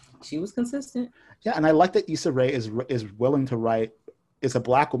 but she was consistent. Yeah, and I like that Issa Rae is willing to write. Is a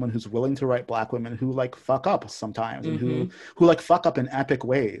Black woman who's willing to write Black women who like fuck up sometimes, and who like fuck up in epic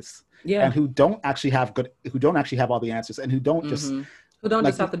ways. Yeah, and who don't actually have all the answers, and who don't just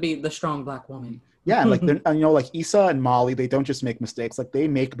have to be the strong Black woman. Yeah, and like like Issa and Molly, they don't just make mistakes. Like they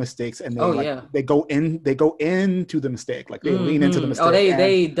make mistakes, and they go into the mistake. Like they lean into the mistake. Oh,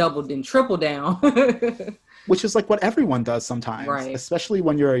 they doubled and tripled down. Which is like what everyone does sometimes, right? Especially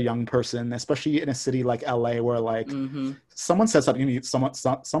when you're a young person, especially in a city like LA, where like someone said something to me.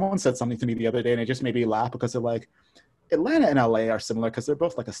 Someone said something to me the other day, and it just made me laugh, because they're like, Atlanta and LA are similar because they're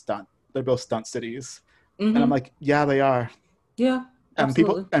both like a stunt. They're both stunt cities, and I'm like, yeah, they are. Yeah.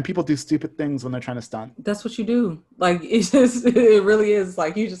 Absolutely. And people do stupid things when they're trying to stunt. That's what you do. Like, it really is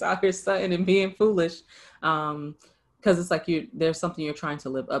like you just out here stunting and being foolish, because it's like there's something you're trying to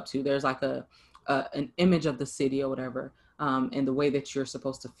live up to. There's like an image of the city or whatever, and the way that you're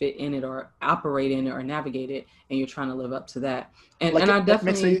supposed to fit in it or operate in it or navigate it, and you're trying to live up to that. And I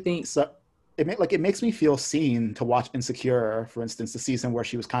definitely think so. It makes me feel seen to watch Insecure, for instance, the season where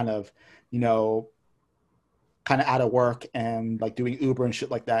she was kind of out of work and like doing Uber and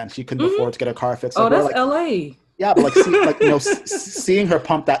shit like that, and she couldn't afford to get a car fixed. Like, that's LA. Yeah, but like seeing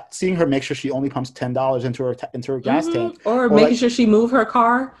her make sure she only pumps $10 into her gas tank, or making sure she move her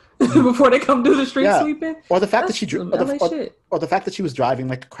car before they come do the street sweeping, or the fact or the fact that she was driving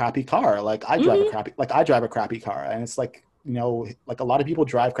like a crappy car. Like I drive a crappy car, and it's like, like a lot of people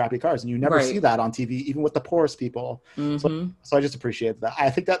drive crappy cars, and you never see that on TV, even with the poorest people. So I just appreciate that. I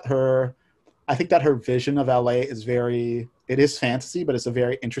think that her vision of LA is it is fantasy, but it's a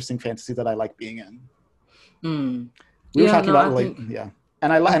very interesting fantasy that I like being in. We were talking about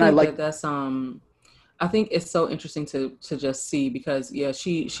that's I think it's so interesting to just see, because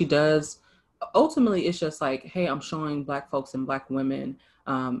she does. Ultimately, it's just like, hey, I'm showing Black folks and Black women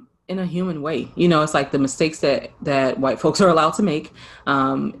in a human way. It's like the mistakes that white folks are allowed to make.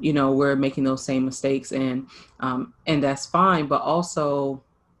 We're making those same mistakes, and that's fine. But also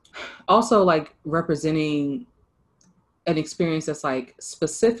like representing an experience that's like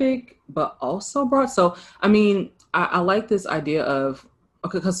specific, but also broad. So, I mean, I like this idea of,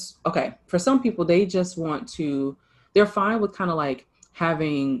 for some people, they just they're fine with kind of like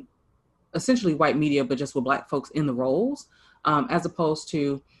having essentially white media, but just with Black folks in the roles, as opposed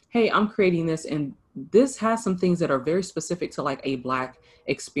to, hey, I'm creating this, and this has some things that are very specific to like a Black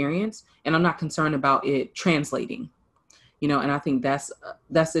experience, and I'm not concerned about it translating. And I think that's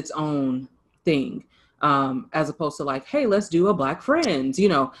its own thing, as opposed to like, hey, let's do a Black Friends.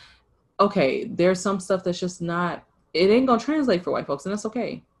 Okay, there's some stuff that's just not. It ain't gonna translate for white folks, and that's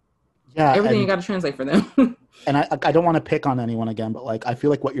okay. Yeah, everything ain't got to translate for them. And I don't want to pick on anyone again, but like I feel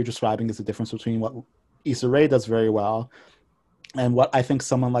like what you're describing is the difference between what Issa Rae does very well and what I think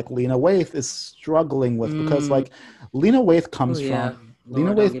someone like Lena Waithe is struggling with, because like Lena Waithe comes from.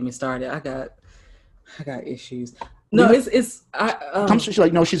 Lord, don't get me started. I got issues. No, Lena,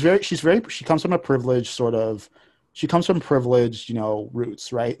 she comes from a privileged privileged,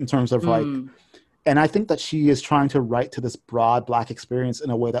 roots, right? In terms of like, and I think that she is trying to write to this broad Black experience in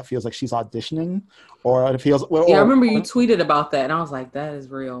a way that feels like she's auditioning, or it feels. I remember you tweeted about that, and I was like, "That is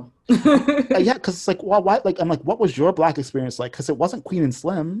real." Yeah, because it's like, well, why? Like, I'm like, what was your Black experience like? Because it wasn't Queen and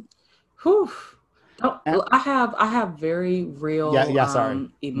Slim. Whew. I have very real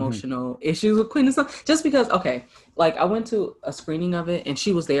emotional issues with Queen and Slim, just because. Okay, like I went to a screening of it, and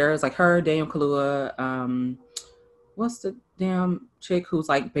she was there. It was like her, Daniel Kaluuya. What's the damn chick who's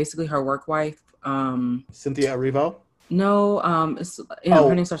like basically her work wife? Cynthia Erivo? No, it's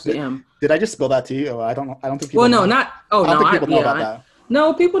her name starts with M. Did I just spill that to you? Oh, I don't know. I don't think people. Well, no, know. not. Oh, I don't no, think people know about that.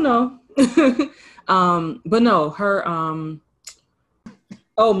 No, people know. But no, her.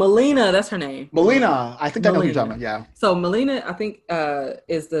 Oh, Melina, that's her name. Melina, I think I know who you're talking about. Yeah. So Melina, I think,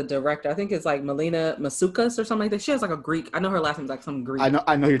 is the director. I think it's like Melina Masoukas or something like that. She has like a Greek. I know her last name is like some Greek. I know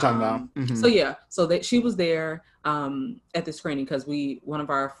who you're talking about. Mm-hmm. So yeah, so that she was there at the screening because one of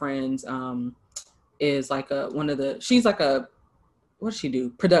our friends is like she's like a, what does she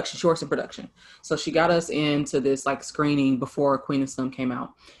do? Production. She works in production. So she got us into this like screening before Queen and Slim came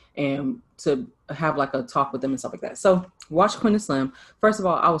out, and to have like a talk with them and stuff like that. So watch Queen and Slim. First of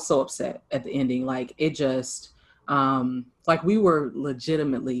all, I was so upset at the ending. Like it just, like we were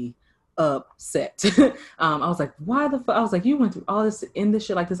legitimately upset. I was like, why the fuck? I was like, you went through all this to end this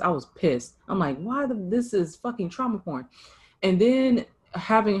shit like this. I was pissed. I'm like, this is fucking trauma porn. And then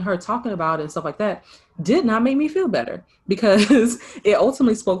having her talking about it and stuff like that did not make me feel better, because it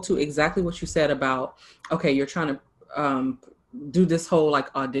ultimately spoke to exactly what you said about, okay, you're trying to do this whole like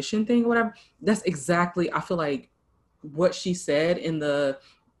audition thing or whatever. That's exactly, I feel like, what she said in the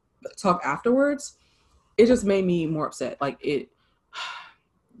talk afterwards. It just made me more upset. Like it,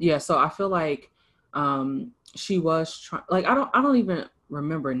 yeah. So I feel like she was trying, like, I don't even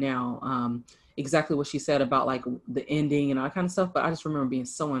remember now exactly what she said about like the ending and all that kind of stuff, but I just remember being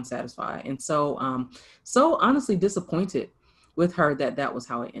so unsatisfied and so honestly disappointed with her that was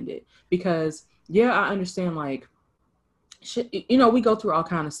how it ended. Because yeah, I understand, like, shit, we go through all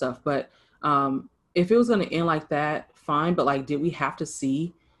kind of stuff, but if it was going to end like that, fine. But like, did it have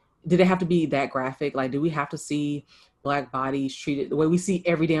to be that graphic? Like, do we have to see Black bodies treated the way we see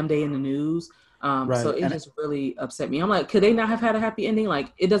every damn day in the news? Right. So it just really upset me. I'm like, could they not have had a happy ending?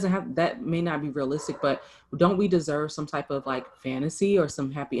 Like, it doesn't have, that may not be realistic, but don't we deserve some type of like fantasy or some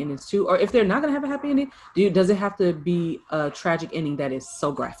happy endings too? Or if they're not going to have a happy ending, does it have to be a tragic ending that is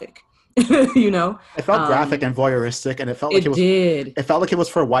so graphic? It felt graphic and voyeuristic, and it felt like it felt like it was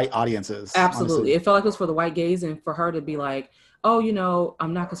for white audiences. Absolutely. Honestly. It felt like it was for the white gays, and for her to be like, oh,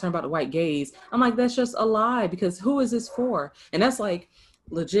 I'm not concerned about the white gays. I'm like, that's just a lie, because who is this for? And that's like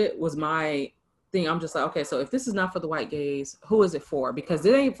legit was my thing. I'm just like, okay, so if this is not for the white gays, who is it for? Because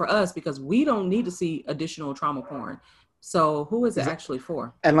it ain't for us, because we don't need to see additional trauma porn. So who is it actually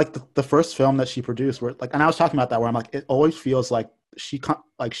for? And like the first film that she produced, where like, and I was talking about that, where I'm like, it always feels like she kind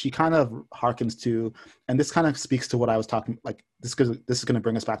of harkens to, and this kind of speaks to what I was talking, like this is going to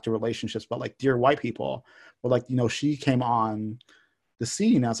bring us back to relationships, but like Dear White People, where like, she came on the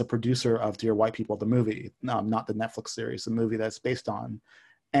scene as a producer of Dear White People, the movie, not the Netflix series, the movie that's based on.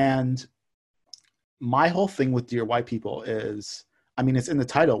 And my whole thing with Dear White People is, I mean, it's in the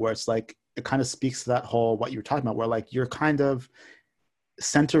title, where it's like, it kind of speaks to that whole, what you're talking about, where like, you're kind of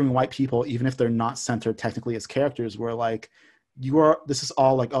centering white people, even if they're not centered technically as characters, where like, this is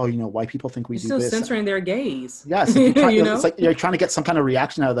all like, white people think we do still this. Still censoring their gays. Yes. It's like you're trying to get some kind of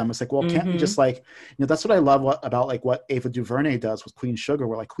reaction out of them. It's like, well, can't we just like, that's what I love about like what Ava DuVernay does with Queen Sugar,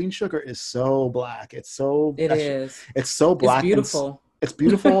 where like Queen Sugar is so Black. It's so black. It's beautiful. It's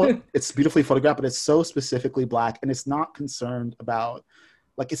beautiful. It's beautifully photographed, but it's so specifically Black, and it's not concerned about,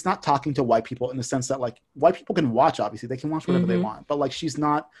 like, it's not talking to white people in the sense that like white people can watch, obviously they can watch whatever they want, but like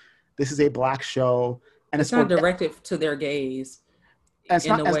this is a Black show. And it's not directed to their gays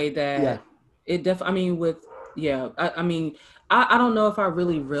in a way that it definitely, I don't know if I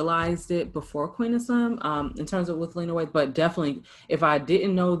really realized it before Queen of Slim, in terms of with Lena Waithe, but definitely if I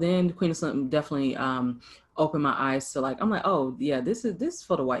didn't know then, Queen of Slim definitely opened my eyes to like, I'm like, oh yeah, this is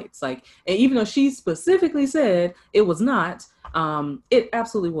for the whites. Like, and even though she specifically said it was not, it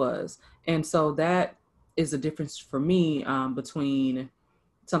absolutely was. And so that is the difference for me between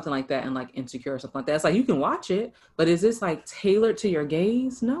something like that and like Insecure or something like that. It's like, you can watch it, but is this like tailored to your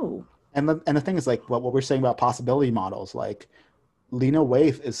gaze? No. And the thing is, like, what we're saying about possibility models, like Lena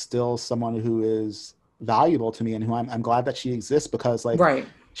Waithe is still someone who is valuable to me, and who I'm glad that she exists, because like, right,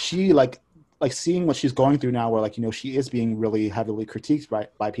 she, like, like seeing what she's going through now, where like, you know, she is being really heavily critiqued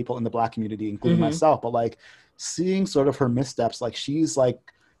by people in the Black community, including myself, but like seeing sort of her missteps, like she's like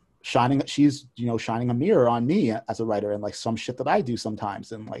she's, you know, shining a mirror on me as a writer and like some shit that I do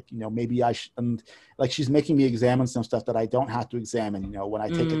sometimes. And like, you know, maybe and like, she's making me examine some stuff that I don't have to examine, you know, when I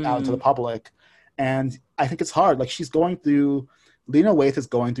take it out into the public. And I think it's hard. Like Lena Waithe is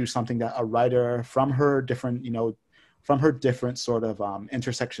going through something that a writer from her different, you know, from her different sort of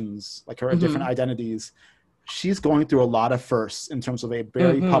intersections, like her different identities, she's going through a lot of firsts in terms of a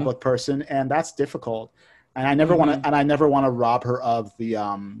very public person. And that's difficult. And I never want to, rob her of the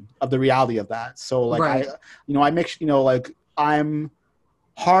reality of that. So like, I make, you know, like I'm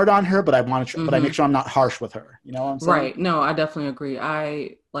hard on her, but I want to, but I make sure I'm not harsh with her. You know what I'm saying? Right. No, I definitely agree.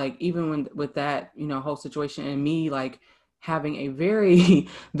 I like, even with that, you know, whole situation and me like having a very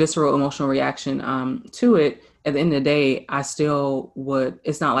visceral emotional reaction to it, at the end of the day, I still would,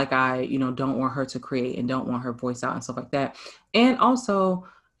 it's not like I, you know, don't want her to create and don't want her voice out and stuff like that. And also,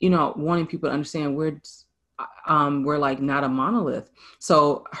 you know, wanting people to understand we're like not a monolith.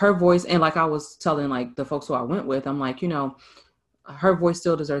 So her voice, and like I was telling like the folks who I went with, I'm like, you know, her voice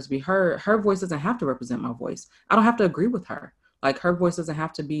still deserves to be heard. Her voice doesn't have to represent my voice. I don't have to agree with her. Like her voice doesn't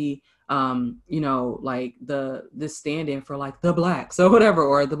have to be, you know, like this stand-in for like the Blacks or whatever,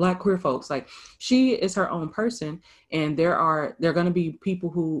 or the Black queer folks. Like she is her own person, and there are going to be people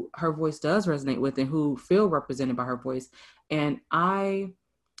who her voice does resonate with and who feel represented by her voice. And I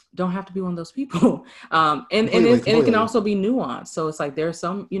don't have to be one of those people. And it can also be nuanced. So it's like, there's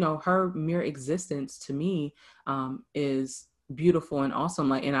some, you know, her mere existence to me is beautiful and awesome.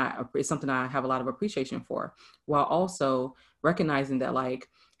 Like, and it's something I have a lot of appreciation for, while also recognizing that like,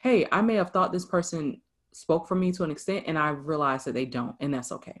 hey, I may have thought this person spoke for me to an extent, and I realized that they don't, and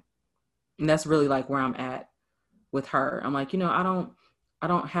that's okay. And that's really like where I'm at with her. I'm like, you know, I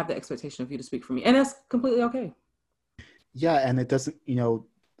don't have the expectation of you to speak for me, and that's completely okay. Yeah. And it doesn't, you know,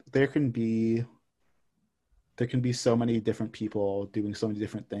 there can be so many different people doing so many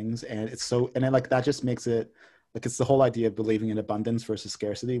different things, and then like that just makes it like, it's the whole idea of believing in abundance versus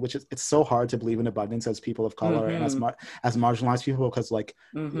scarcity, which is, it's so hard to believe in abundance as people of color and as marginalized people, because like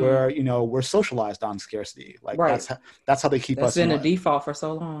we're socialized on scarcity. Like that's how they keep us. That's been a default for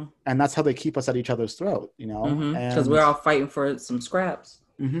so long, and that's how they keep us at each other's throat. You know, because we're all fighting for some scraps.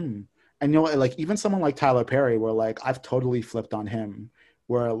 And you know, like even someone like Tyler Perry, where like I've totally flipped on him.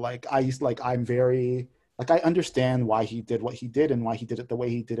 Where like I'm very like, I understand why he did what he did and why he did it the way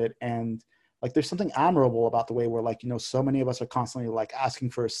he did it, and like there's something admirable about the way where like, you know, so many of us are constantly like asking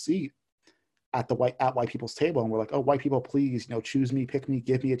for a seat at white people's table, and we're like, oh, white people, please, you know, choose me, pick me,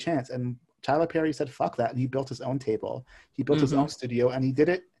 give me a chance. And Tyler Perry said fuck that, and he built his own table, he built his own studio, and he did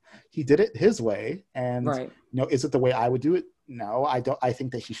it his way. And you know, is it the way I would do it? No, I don't. I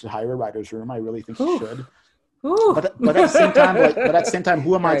think that he should hire a writer's room. I really think he should. But at the same time,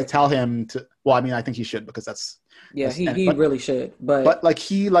 who am I to tell him to? Well, I mean, I think he should, because that's he really should. But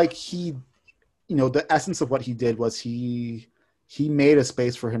he, you know, the essence of what he did was he made a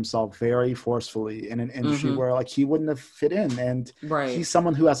space for himself very forcefully in an industry where like he wouldn't have fit in, and he's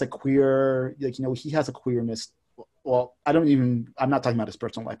someone who has a queer, like, you know, he has a queerness. Well, I'm not talking about his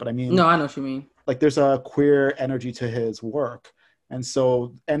personal life, but I mean, no, I know what you mean. Like there's a queer energy to his work. And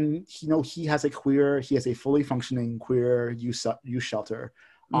so, and you know, he has a fully functioning queer youth shelter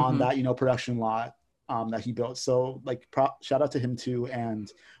on that, you know, production lot that he built. So like, shout out to him too. And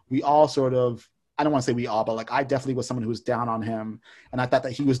we all sort of, I don't want to say we all, but like I definitely was someone who was down on him. And I thought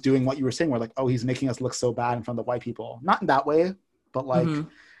that he was doing what you were saying, where like, oh, he's making us look so bad in front of the white people. Not in that way, but like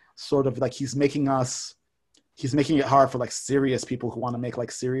sort of like he's making it hard for like serious people who want to make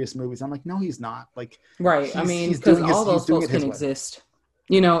like serious movies. I'm like, no, he's not. Like, I mean, because all those folks can exist.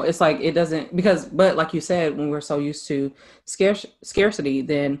 You know, it's like it doesn't, but like you said, when we're so used to scarcity,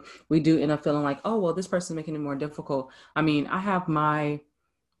 then we do end up feeling like, oh, well, this person's making it more difficult. I mean, I have my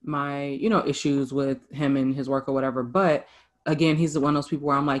you know, issues with him and his work or whatever, but again, he's one of those people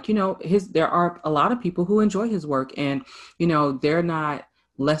where I'm like, you know, there are a lot of people who enjoy his work, and you know, they're not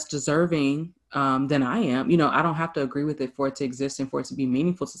less deserving than I am. You know, I don't have to agree with it for it to exist and for it to be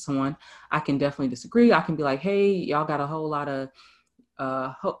meaningful to someone. I can definitely disagree. I can be like, hey, y'all got a whole lot of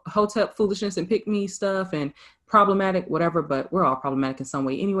hotep foolishness and pick me stuff and problematic, whatever, but we're all problematic in some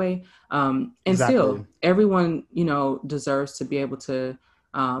way anyway. And still, everyone, you know, deserves to be able to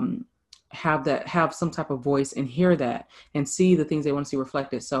have some type of voice and hear that and see the things they want to see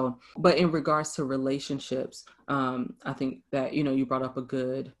reflected. So, but in regards to relationships, I think that, you know, you brought up a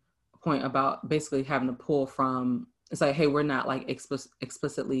good point about basically having to pull from, it's like, hey, we're not like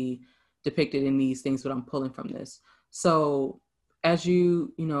explicitly depicted in these things, but I'm pulling from this. So as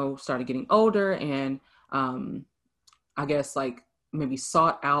you, started getting older and I guess like maybe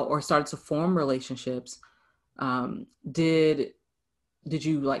sought out or started to form relationships, did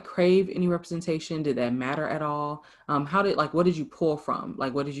you like crave any representation? Did that matter at all? What did you pull from?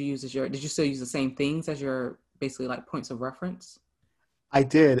 Like, what did you use did you still use the same things as your basically like points of reference? I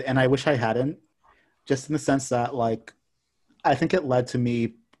did, and I wish I hadn't, just in the sense that like, I think it led to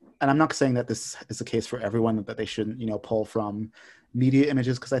me, and I'm not saying that this is the case for everyone, that they shouldn't, pull from media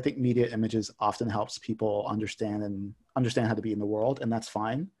images, because I think media images often helps people understand how to be in the world, and that's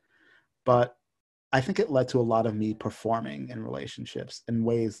fine. But I think it led to a lot of me performing in relationships in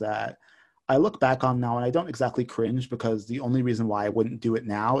ways that I look back on now and I don't exactly cringe, because the only reason why I wouldn't do it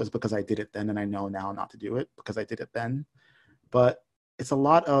now is because I did it then, and I know now not to do it because I did it then. But it's a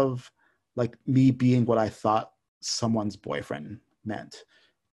lot of like me being what I thought someone's boyfriend meant,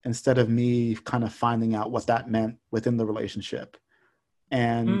 instead of me kind of finding out what that meant within the relationship.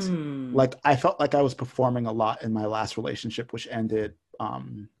 And like, I felt like I was performing a lot in my last relationship, which ended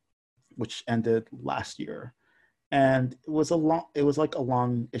last year. And it was like a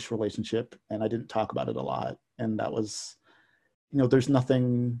long-ish relationship, and I didn't talk about it a lot. And that was, there was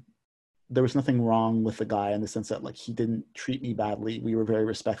nothing wrong with the guy in the sense that like, he didn't treat me badly. We were very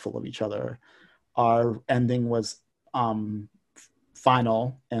respectful of each other. Our ending was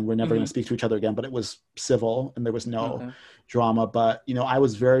final, and we're never going to speak to each other again, but it was civil and there was no drama. But, I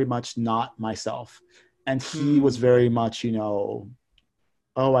was very much not myself. And he was very much, oh,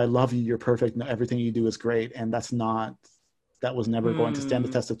 I love you, you're perfect, no, everything you do is great. And that was never going to stand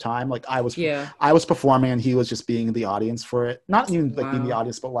the test of time. Like, I was performing and he was just being the audience for it. Not even like being the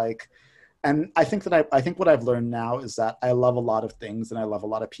audience, but like, and I think what I've learned now is that I love a lot of things and I love a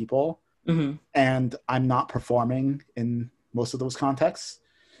lot of people, and I'm not performing in most of those contexts.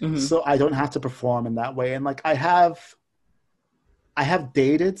 So I don't have to perform in that way. And like, I have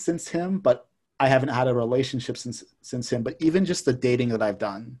dated since him, but I haven't had a relationship since him. But even just the dating that I've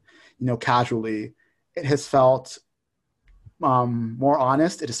done, casually, it has felt more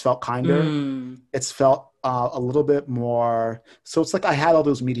honest. It has felt kinder. It's felt a little bit more. So it's like I had all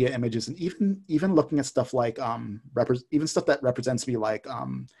those media images, and even looking at stuff like even stuff that represents me, like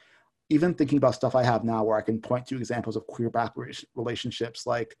even thinking about stuff I have now where I can point to examples of queer Black relationships.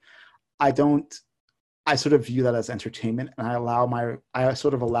 Like, I sort of view that as entertainment, and I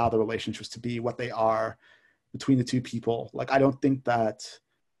sort of allow the relationships to be what they are between the two people. Like, I don't think that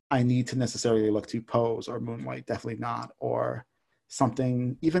I need to necessarily look to Pose or Moonlight, definitely not, or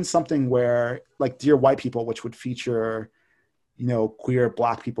something where like Dear White People, which would feature, queer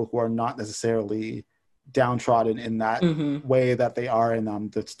Black people who are not necessarily downtrodden in that way that they are in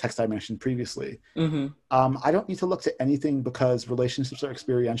the text I mentioned previously. I don't need to look to anything, because relationships are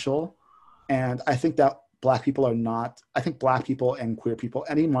experiential. And I think that Black people and queer people,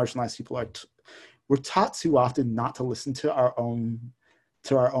 any marginalized people, we're taught too often not to listen to our own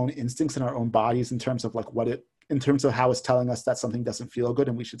instincts and our own bodies in terms of like in terms of how it's telling us that something doesn't feel good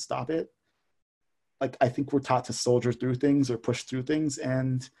and we should stop it. Like, I think we're taught to soldier through things or push through things.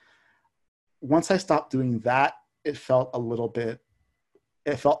 And once I stopped doing that, it felt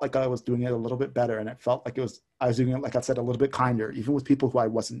like I was doing it a little bit better. And it felt like I was doing it, like I said, a little bit kinder, even with people who I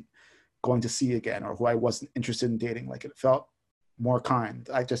wasn't going to see again or who I wasn't interested in dating. Like, it felt more kind.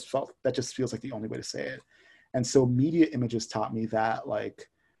 I just felt that just feels like the only way to say it. And so media images taught me that like,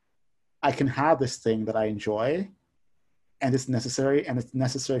 I can have this thing that I enjoy, and it's necessary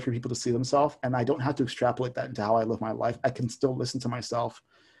for people to see themselves. And I don't have to extrapolate that into how I live my life. I can still listen to myself.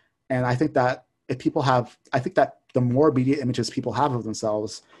 And I think that the more media images people have of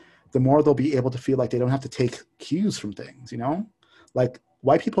themselves, the more they'll be able to feel like they don't have to take cues from things, like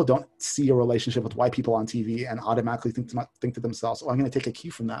white people don't see a relationship with white people on TV and automatically think to themselves, oh, I'm going to take a cue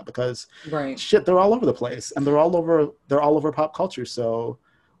from that, because shit, they're all over the place and they're all over pop culture. So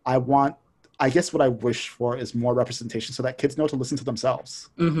I guess what I wish for is more representation so that kids know to listen to themselves.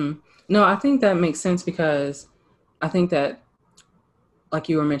 No, I think that makes sense, because I think that, like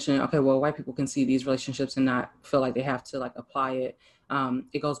you were mentioning, okay, well, white people can see these relationships and not feel like they have to like apply it.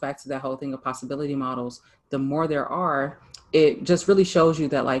 It goes back to that whole thing of possibility models. The more there are, it just really shows you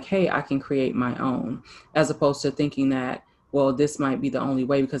that like, hey, I can create my own, as opposed to thinking that, well, this might be the only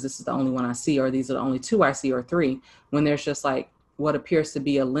way because this is the only one I see, or these are the only two I see, or three, when there's just like what appears to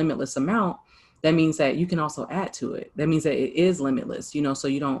be a limitless amount. That means that you can also add to it. That means that it is limitless, so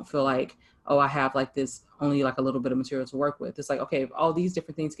you don't feel like, oh, I have like this, only like a little bit of material to work with. It's like, okay, if all these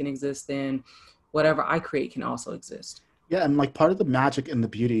different things can exist, then whatever I create can also exist. Yeah, and like part of the magic and the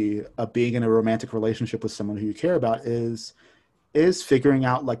beauty of being in a romantic relationship with someone who you care about is is figuring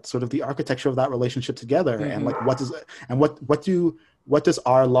out like sort of the architecture of that relationship together, and like what does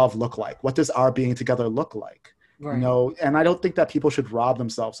our love look like? What does our being together look like? Right. You know, and I don't think that people should rob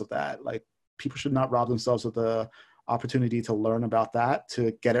themselves of that. Like, people should not rob themselves of the opportunity to learn about that,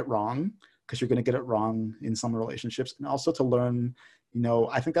 to get it wrong, because you're going to get it wrong in some relationships, and also to learn, you know,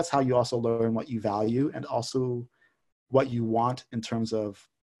 I think that's how you also learn what you value, and also what you want in terms of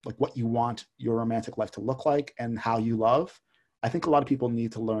like what you want your romantic life to look like and how you love. I think a lot of people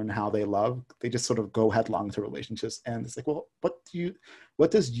need to learn how they love. They just sort of go headlong to relationships, and it's like, well,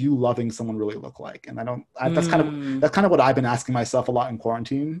 what does you loving someone really look like? And that's kind of what I've been asking myself a lot in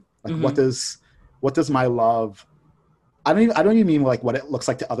quarantine. Like, what does my love? I don't even mean like what it looks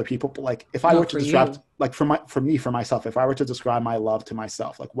like to other people, but like if I were to describe, like for myself, if I were to describe my love to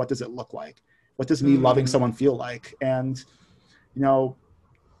myself, like what does it look like? What does me loving someone feel like? And, you know,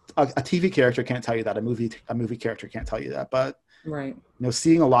 a TV character can't tell you that. A movie character can't tell you that. But right, you know,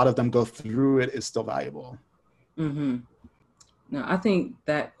 seeing a lot of them go through it is still valuable. No, I think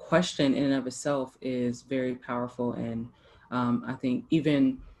that question in and of itself is very powerful, and I think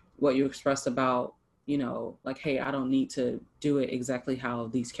even what you expressed about, you know, like, hey, I don't need to do it exactly how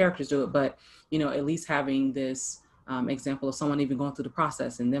these characters do it, but, you know, at least having this example of someone even going through the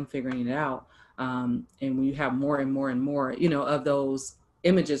process and them figuring it out. And when you have more and more and more, you know, of those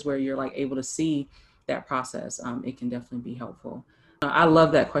images where you're like able to see that process, it can definitely be helpful. I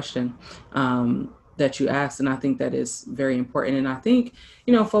love that question that you asked, and I think that is very important. And I think,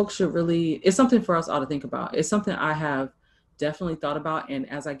 you know, folks should really, it's something for us all to think about. It's something I have definitely thought about, and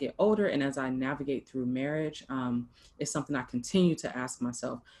as I get older and as I navigate through marriage, it's something I continue to ask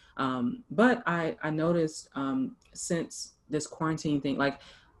myself. But I noticed since this quarantine thing, like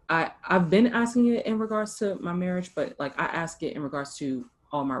I've been asking it in regards to my marriage, but like I ask it in regards to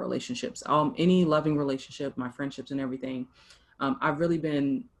all my relationships, any loving relationship, my friendships and everything. I've really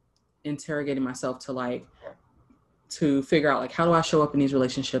been interrogating myself to figure out, like, how do I show up in these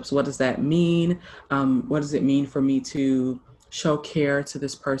relationships? What does that mean? What does it mean for me to show care to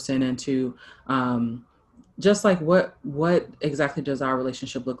this person, and to just like what exactly does our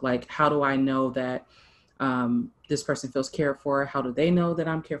relationship look like? How do I know that this person feels cared for? How do they know that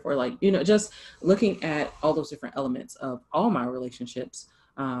I'm cared for? Like, you know, just looking at all those different elements of all my relationships.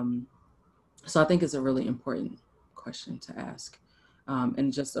 So I think it's a really important question to ask,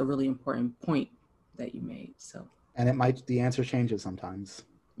 and just a really important point that you made. So. And the answer changes sometimes.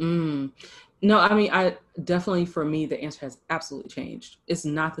 No, I mean, I definitely, for me, the answer has absolutely changed. It's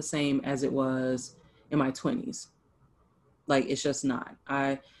not the same as it was in my 20s. Like, it's just not.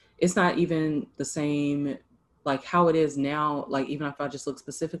 It's not even the same, like how it is now. Like, even if I just look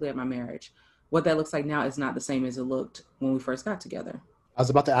specifically at my marriage, what that looks like now is not the same as it looked when we first got together. I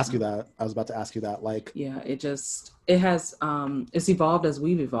was about to ask you that. Like, yeah, it has, it's evolved as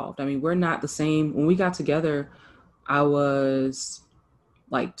we've evolved. I mean, we're not the same. When we got together, I was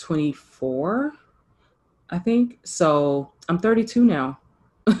like 24, I think. So I'm 32 now.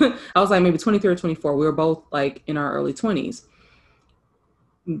 I was like maybe 23 or 24. We were both like in our early 20s.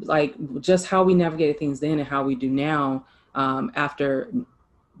 Like, just how we navigated things then and how we do now, after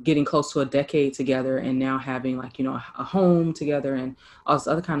getting close to a decade together, and now having, like, you know, a home together and all this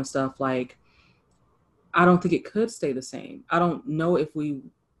other kind of stuff. Like, I don't think it could stay the same. I don't know if we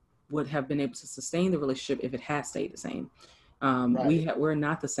would have been able to sustain the relationship if it had stayed the same. Right. We're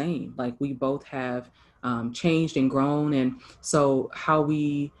not the same. Like, we both have changed and grown. And so how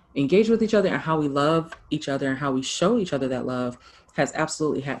we engage with each other and how we love each other and how we show each other that love has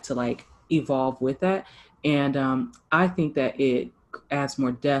absolutely had to like evolve with that. And I think that it adds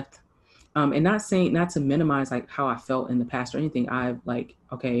more depth. And not to minimize like how I felt in the past or anything.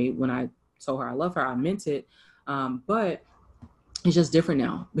 When I told her I love her, I meant it. But it's just different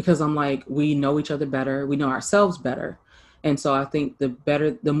now, because I'm like, we know each other better. We know ourselves better. And so I think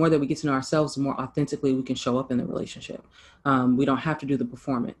the more that we get to know ourselves, the more authentically we can show up in the relationship. We don't have to do the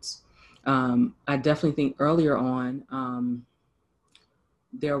performance. I definitely think earlier on,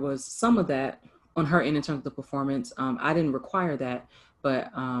 there was some of that on her end in terms of the performance. I didn't require that,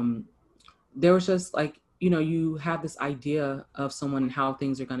 but there was just like, you know, you have this idea of someone and how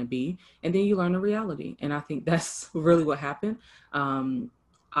things are going to be, and then you learn the reality. And I think that's really what happened.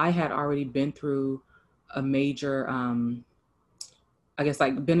 I had already been through a major,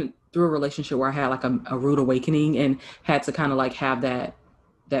 been through a relationship where I had like a rude awakening and had to kind of like have that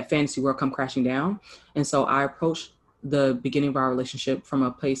fantasy world come crashing down. And so I approached the beginning of our relationship from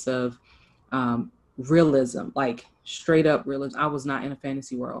a place of realism, like straight up realism. I was not in a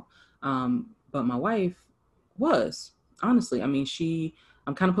fantasy world. But my wife was, honestly. I mean, she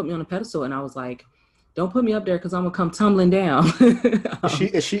kind of put me on a pedestal, and I was like, don't put me up there because I'm gonna come tumbling down.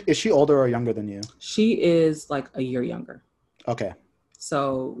 Is she older or younger than you? She is like a year younger. Okay.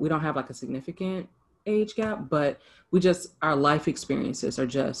 So we don't have like a significant age gap, but our life experiences are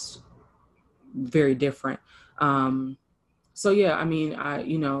just very different. So yeah, I mean, I,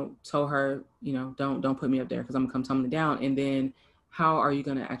 told her, don't put me up there because I'm gonna come tumbling down. And then how are you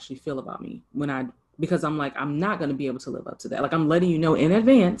gonna actually feel about me because I'm like, I'm not gonna be able to live up to that. Like, I'm letting you know in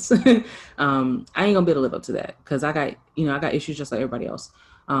advance. I ain't gonna be able to live up to that because I got issues just like everybody else.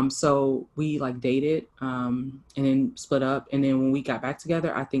 So we like dated, and then split up. And then when we got back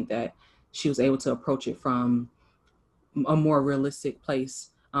together, I think that she was able to approach it from a more realistic place,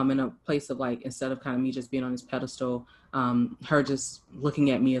 in a place of like, instead of kind of me just being on this pedestal, her just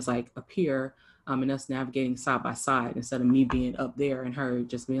looking at me as like a peer, and us navigating side by side instead of me being up there and her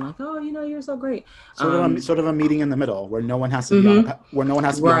just being like, oh, you're so great. Sort of a meeting in the middle where no one has to be on a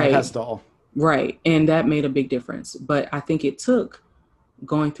pedestal. Right. And that made a big difference. But I think it took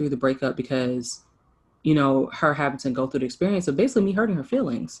going through the breakup because, her having to go through the experience of basically me hurting her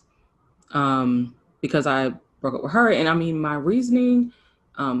feelings, because I broke up with her. And I mean, my reasoning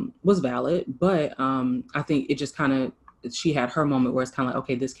was valid, but I think it just kind of, she had her moment where it's kind of like,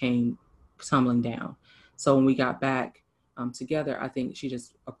 okay, this came tumbling down. So when we got back together, I think she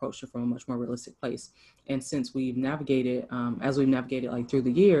just approached it from a much more realistic place. And since we've navigated, as we've navigated like through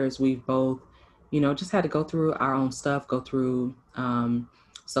the years, we've both, just had to go through our own stuff, go through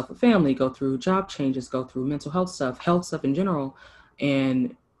stuff with family, go through job changes, go through mental health stuff in general.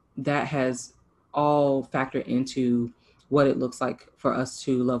 And that has all factored into what it looks like for us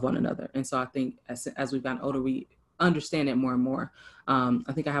to love one another. And so I think as we've gotten older, we understand it more and more.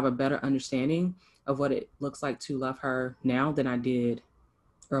 I think I have a better understanding of what it looks like to love her now than I did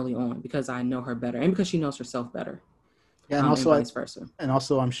early on, because I know her better and because she knows herself better. Yeah, and also vice versa. And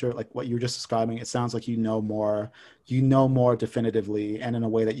also, I'm sure, like what you were just describing, it sounds like you know more definitively, and in a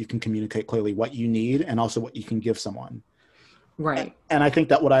way that you can communicate clearly what you need and also what you can give someone. Right. And I think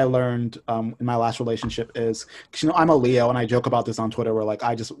that what I learned in my last relationship is, I'm a Leo, and I joke about this on Twitter, where like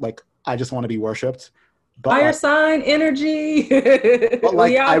I just want to be worshipped. But fire sign energy. But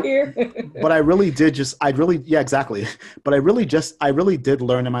like, but I really did exactly. But I really did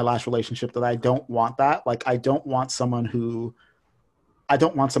learn in my last relationship that I don't want that. Like, I don't want someone who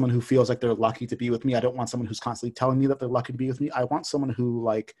feels like they're lucky to be with me. I don't want someone who's constantly telling me that they're lucky to be with me. I want someone who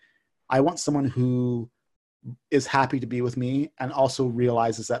is happy to be with me and also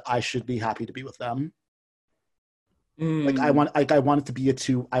realizes that I should be happy to be with them. Like, I want it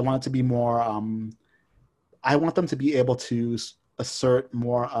to be more, I want them to be able to assert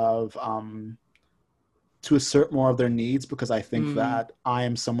more of their needs, because I think that I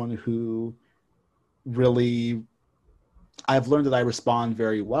am someone who really, I've learned that I respond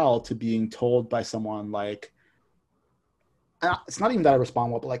very well to being told by someone, like, it's not even that I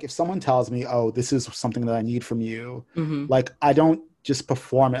respond well, but like if someone tells me, oh, this is something that I need from you, like I don't just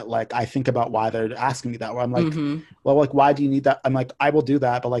perform it. Like, I think about why they're asking me that, where I'm like, well, like, why do you need that? I'm like, I will do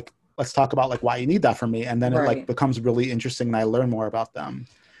that, but like, let's talk about like why you need that from me. And then it like becomes really interesting and I learn more about them.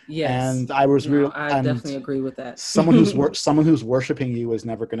 Yes. And I definitely agree with that. someone who's worshiping you is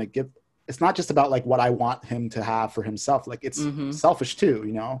never going to give. It's not just about like what I want him to have for himself. Like, it's selfish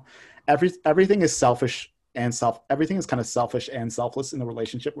too, everything is selfish and everything is kind of selfish and selfless in the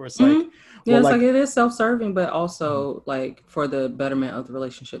relationship, where it's like, it's like it is self-serving, but also like for the betterment of the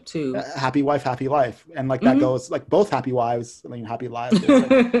relationship too. Happy wife, happy life. And like that goes like both happy wives, happy lives.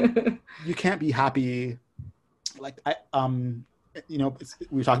 Like, you can't be happy. Like we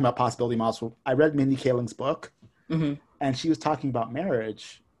were talking about possibility models. I read Mindy Kaling's book, and she was talking about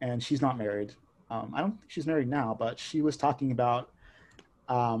marriage, and she's not married. I don't think she's married now, but she was talking about,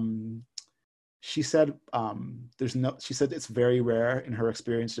 she said it's very rare in her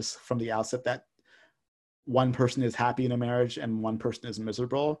experience, just from the outset, that one person is happy in a marriage and one person is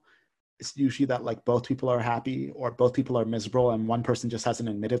miserable. It's usually that like both people are happy or both people are miserable and one person just hasn't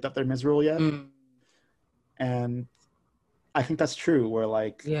admitted that they're miserable yet. And I think that's true, where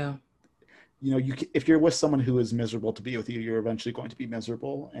like, if you're with someone who is miserable to be with you, you're eventually going to be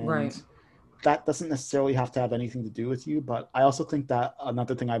miserable. And that doesn't necessarily have to have anything to do with you. But I also think that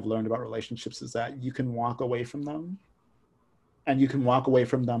another thing I've learned about relationships is that you can walk away from them, and you can walk away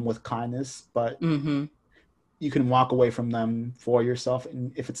from them with kindness, but you can walk away from them for yourself.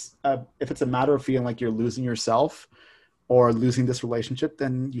 And if it's a matter of feeling like you're losing yourself or losing this relationship,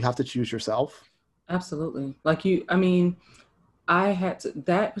 then you have to choose yourself. Absolutely. Like that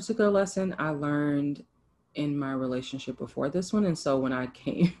particular lesson I learned in my relationship before this one. And so when I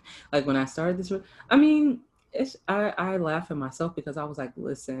started this, I laugh at myself because I was like,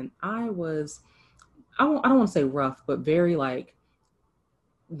 listen, I was I don't want to say rough, but very like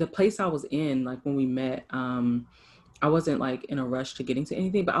the place I was in, like when we met, I wasn't like in a rush to getting to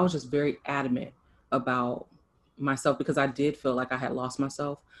anything, but I was just very adamant about myself because I did feel like I had lost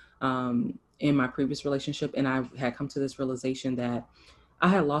myself in my previous relationship. And I had come to this realization that I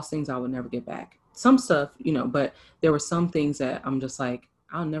had lost things I would never get back. Some stuff, you know, but there were some things that I'm just like,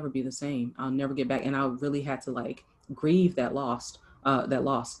 I'll never be the same. I'll never get back. And I really had to like grieve that loss.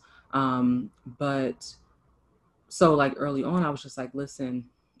 But so like early on, I was just like, listen,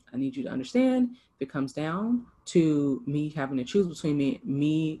 I need you to understand if it comes down to me having to choose between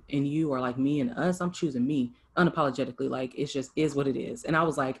me and you, or like me and us, I'm choosing me unapologetically. Like, it's just is what it is. And I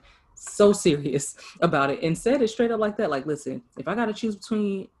was like, so serious about it and said it straight up like that. Like, listen, if I got to choose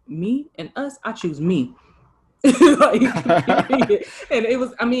between me and us, I choose me. Like, and it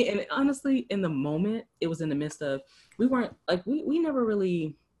was, I mean, and honestly, in the moment, it was in the midst of, we weren't like, we never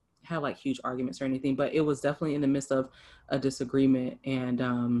really had like huge arguments or anything, but it was definitely in the midst of a disagreement.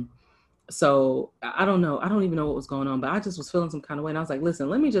 And so I don't know, I don't even know what was going on, but I just was feeling some kind of way. And I was like, listen,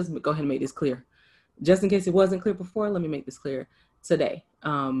 let me just go ahead and make this clear. Just in case it wasn't clear before, let me make this clear today.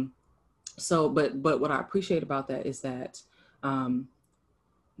 So, but what I appreciate about that is that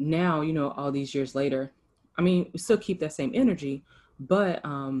now, you know, all these years later, I mean, we still keep that same energy, but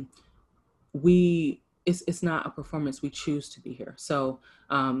it's not a performance. We choose to be here. So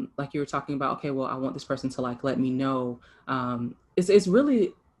like you were talking about, okay, well, I want this person to like let me know. It's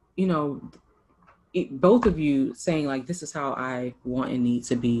really, you know, both of you saying like, this is how I want and need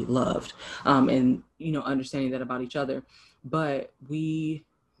to be loved, and, you know, understanding that about each other. But we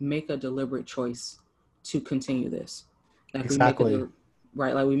make a deliberate choice to continue this. Like, exactly.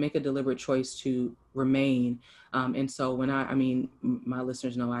 Right. Like, we make a deliberate choice to remain. And so when I mean, my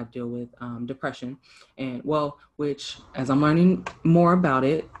listeners know I deal with depression, and well, which as I'm learning more about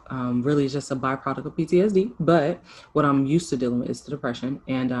it, really is just a byproduct of PTSD. But what I'm used to dealing with is the depression.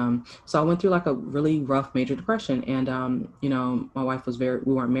 And so I went through like a really rough major depression. And, you know, my wife was we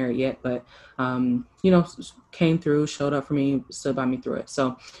weren't married yet, but, you know, came through, showed up for me, stood by me through it.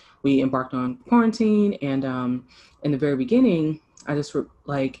 So we embarked on quarantine. And in the very beginning, I just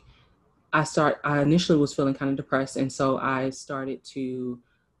I initially was feeling kind of depressed. And so I started to,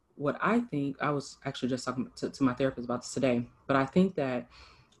 what I think, I was actually just talking to my therapist about this today, but I think that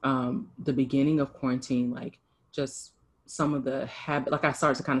the beginning of quarantine, like just some of the habit, like I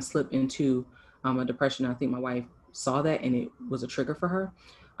started to kind of slip into a depression. I think my wife saw that and it was a trigger for her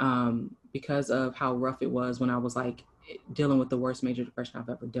because of how rough it was when I was like dealing with the worst major depression I've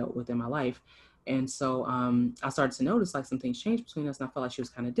ever dealt with in my life. And so I started to notice like some things changed between us, and I felt like she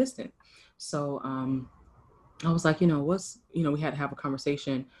was kind of distant. So I was like, you know, we had to have a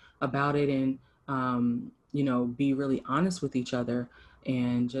conversation about it and, you know, be really honest with each other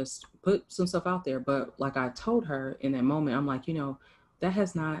and just put some stuff out there. But like I told her in that moment, I'm like, you know, that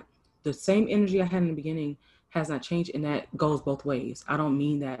has not, the same energy I had in the beginning has not changed. And that goes both ways. I don't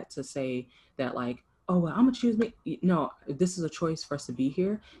mean that to say that like, oh, well, I'm gonna choose me. No, this is a choice for us to be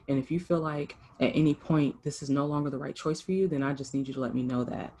here. And if you feel like at any point this is no longer the right choice for you, then I just need you to let me know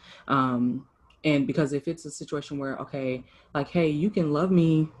that. And because if it's a situation where, okay, like, hey, you can love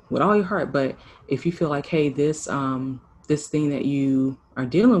me with all your heart, but if you feel like, hey, this thing that you are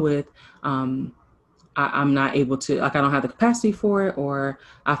dealing with, I'm not able to, like, I don't have the capacity for it, or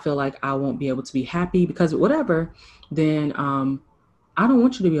I feel like I won't be able to be happy because of whatever, then I don't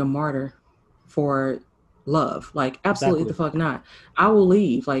want you to be a martyr for love. Like, absolutely the fuck not. I will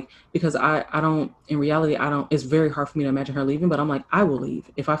leave, like, because I don't, in reality, it's very hard for me to imagine her leaving, but I'm like, I will leave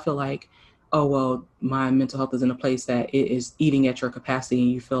if I feel like, oh, well, my mental health is in a place that it is eating at your capacity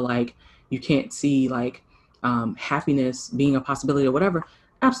and you feel like you can't see like happiness being a possibility or whatever.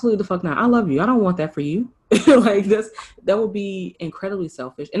 Absolutely the fuck not. I love you. I don't want that for you. Like, that would be incredibly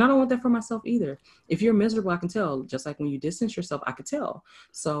selfish. And I don't want that for myself either. If you're miserable, I can tell. Just like when you distance yourself, I could tell.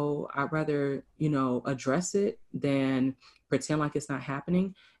 So I'd rather, you know, address it than pretend like it's not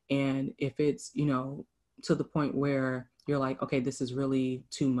happening. And if it's, you know, to the point where you're like, okay, this is really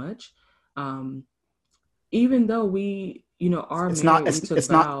too much. Even though we, you know, are married, we took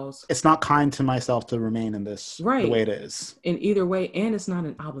vows. It's not kind to myself to remain in this right, the way it is. In either way, and it's not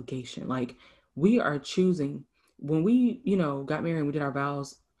an obligation. Like, we are choosing. When we, you know, got married and we did our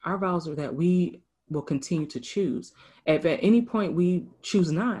vows are that we will continue to choose. If at any point we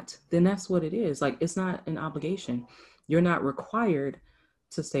choose not, then that's what it is. Like, it's not an obligation. You're not required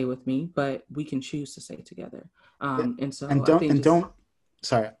to stay with me, but we can choose to stay together.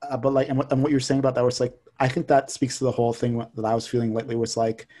 Sorry, but like, and what you're saying about that was like, I think that speaks to the whole thing that I was feeling lately was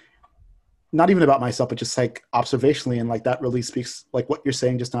like, not even about myself, but just like observationally, and like that really speaks, like what you're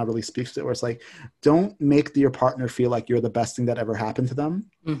saying just now really speaks to it, where it's like, don't make your partner feel like you're the best thing that ever happened to them.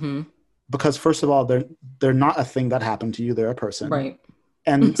 Mm-hmm. Because first of all, they're not a thing that happened to you, they're a person. Right.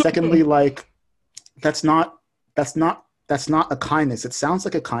 And secondly, like that's not a kindness. It sounds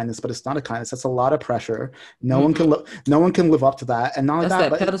like a kindness, but it's not a kindness. That's a lot of pressure. No one can live up to that. And not only that's that,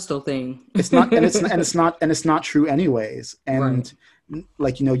 that pedestal thing. It's not, and it's not true anyways. And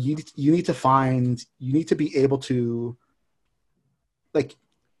like, you know, you need to be able to, like,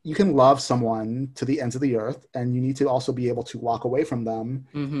 you can love someone to the ends of the earth, and you need to also be able to walk away from them.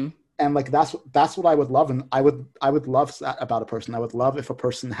 Mm-hmm. And like that's what I would love, and I would love that about a person. I would love if a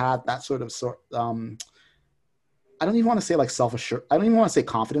person had that sort of I don't even want to say like self-assured. I don't even want to say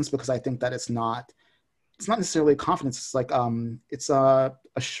confidence, because I think that it's not necessarily confidence. It's like it's a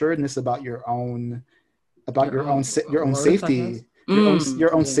assuredness about your own safety,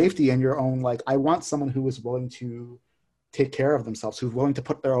 your own safety, and your own, like, I want someone who is willing to take care of themselves, who's willing to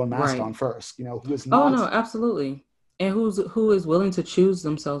put their own mask on first, you know, who is not. Oh no, absolutely. And who is willing to choose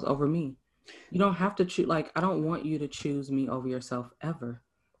themselves over me. You don't have to choose. Like, I don't want you to choose me over yourself ever.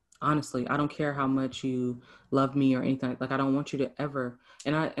 Honestly, I don't care how much you love me or anything. Like, I don't want you to ever.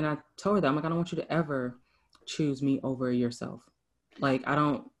 And I told her that, I'm like, I don't want you to ever choose me over yourself. Like, I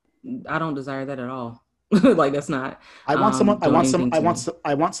don't desire that at all. Like, that's not. I want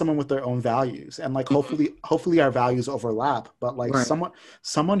someone with their own values, and like hopefully our values overlap. But like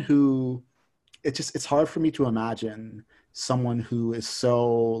someone who, it's hard for me to imagine someone who is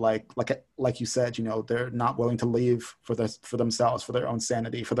so like you said, you know, they're not willing to leave for themselves, for their own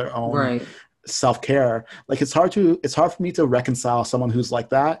sanity, for their own self-care. Like, it's hard for me to reconcile someone who's like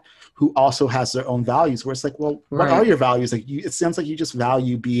that, who also has their own values, where it's like, well, what are your values? Like, it sounds like you just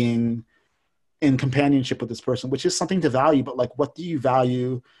value being in companionship with this person, which is something to value, but like, what do you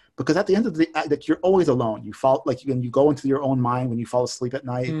value? Because at the end of the day, like, you're always alone. You fall, like, when you go into your own mind when you fall asleep at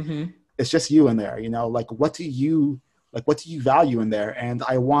night, it's just you in there, you know, like, what do you value in there? And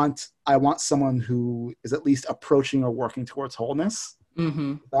I want someone who is at least approaching or working towards wholeness.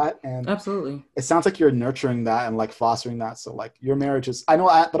 Mm-hmm. That, and absolutely, it sounds like you're nurturing that and like fostering that. So like, your marriage is,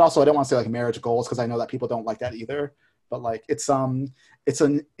 but also I don't want to say like marriage goals, because I know that people don't like that either. But like, it's a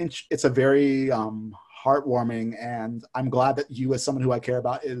very heartwarming, and I'm glad that you, as someone who I care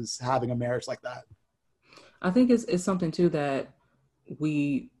about, is having a marriage like that. I think it's something too that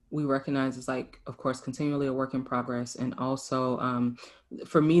we recognize is, like, of course, continually a work in progress. And also,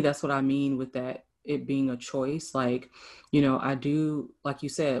 for me, that's what I mean with that, it being a choice. Like, you know, I do, like you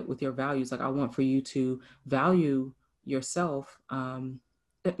said, with your values, like, I want for you to value yourself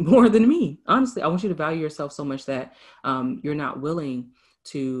more than me. Honestly, I want you to value yourself so much that you're not willing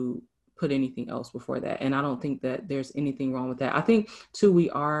to put anything else before that. And I don't think that there's anything wrong with that. I think too,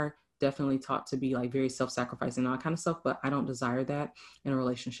 we are definitely taught to be like very self-sacrificing and all that kind of stuff, but I don't desire that in a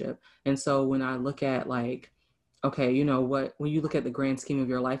relationship. And so when I look at, like, okay, you know what, when you look at the grand scheme of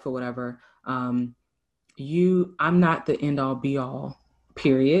your life or whatever, I'm not the end all be all,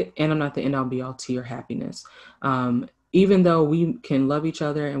 period. And I'm not the end all be all to your happiness. Even though we can love each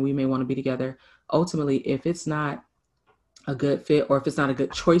other and we may want to be together, ultimately, if it's not a good fit, or if it's not a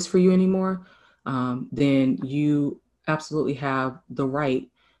good choice for you anymore, then you absolutely have the right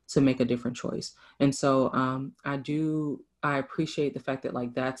to make a different choice. And so I appreciate the fact that,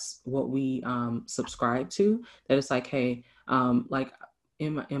 like, that's what we subscribe to, that it's like, hey, like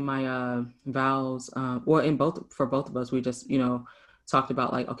in my vows, or for both of us, we just, you know, talked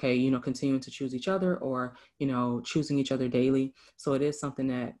about, like, okay, you know, continuing to choose each other, or, you know, choosing each other daily. So it is something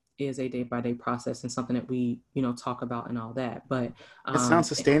that is a day-by-day process, and something that we, you know, talk about and all that. But it sounds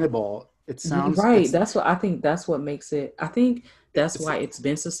sustainable. It sounds right. That's what I think. That's what makes it. I think that's why it's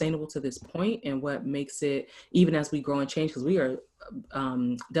been sustainable to this point, and what makes it, even as we grow and change, because we are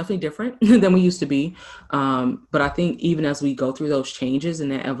definitely different than we used to be. But I think even as we go through those changes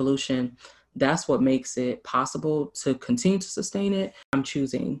and that evolution, that's what makes it possible to continue to sustain it. I'm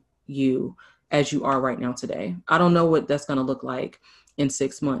choosing you as you are right now today. I don't know what that's going to look like in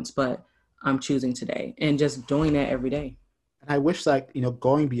 6 months, but I'm choosing today, and just doing that every day. And I wish that, you know,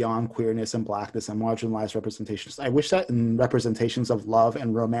 going beyond queerness and Blackness and marginalized representations, I wish that in representations of love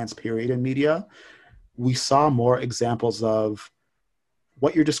and romance, period, in media, we saw more examples of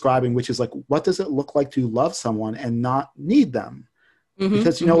what you're describing, which is like, what does it look like to love someone and not need them? Mm-hmm,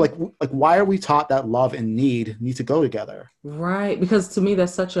 because, you know, like why are we taught that love and need to go together? Right. Because to me,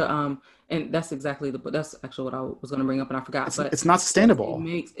 that's such a, and that's exactly that's actually what I was going to bring up, and I forgot. But it's not sustainable.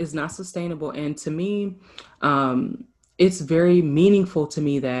 It's not sustainable. And to me, it's very meaningful to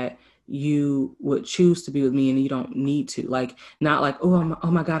me that you would choose to be with me and you don't need to, like, not like, oh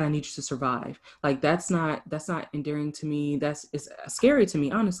my God, I need you to survive. Like, that's not endearing to me. It's scary to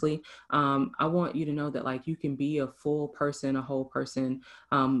me, honestly. I want you to know that, like, you can be a full person, a whole person,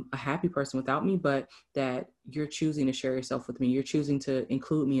 a happy person without me, but that you're choosing to share yourself with me. You're choosing to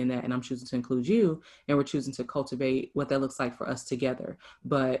include me in that, and I'm choosing to include you, and we're choosing to cultivate what that looks like for us together.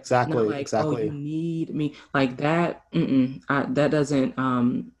 But not like, oh, you need me, like that.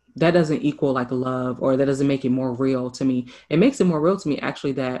 That doesn't equal like love, or that doesn't make it more real to me. It makes it more real to me,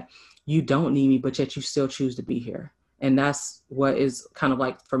 actually, that you don't need me, but yet you still choose to be here. And that's what is kind of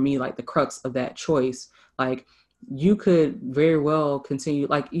like, for me, like the crux of that choice. Like, you could very well continue,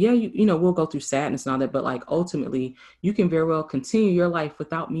 like, yeah, you know, we'll go through sadness and all that, but like, ultimately, you can very well continue your life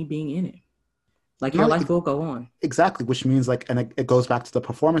without me being in it. Like, your life will go on. Exactly, which means, like, and it goes back to the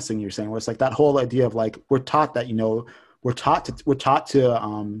performance thing you're saying, where it's like that whole idea of, like, we're taught that, you know, we're taught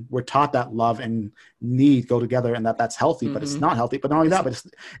that love and need go together, and that's healthy, but it's not healthy. But not only that, but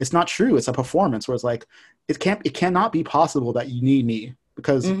it's not true. It's a performance where it's like, it cannot be possible that you need me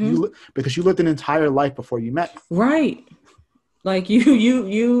because you lived an entire life before you met. Right. Like,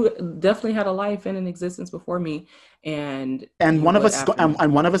 you definitely had a life and an existence before me, and one of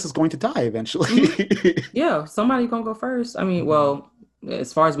us is going to die eventually. Yeah, somebody's gonna go first. I mean, well,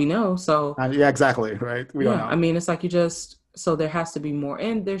 as far as we know. So yeah, exactly. Right. We don't know. I mean, it's like, so there has to be more,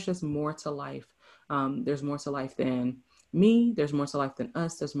 and there's just more to life. There's more to life than me. There's more to life than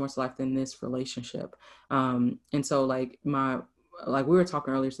us. There's more to life than this relationship. And so, like, we were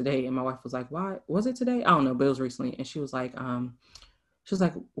talking earlier today, and my wife was like, why was it today? I don't know, but it was recently. And she was like,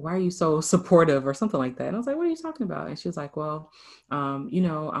 why are you so supportive, or something like that? And I was like, what are you talking about? And she was like, well, you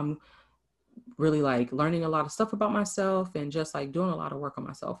know, I'm really like learning a lot of stuff about myself, and just like doing a lot of work on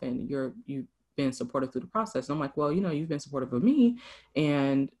myself. And you've been supportive through the process. And I'm like, well, you know, you've been supportive of me,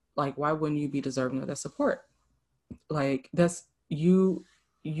 and like, why wouldn't you be deserving of that support? Like, that's you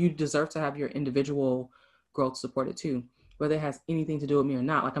deserve to have your individual growth supported too, whether it has anything to do with me or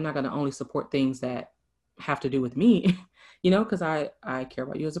not. Like, I'm not going to only support things that have to do with me, you know, because I care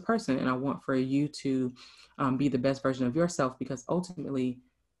about you as a person, and I want for you to be the best version of yourself, because ultimately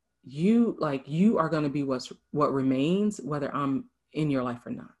you are going to be what remains, whether I'm in your life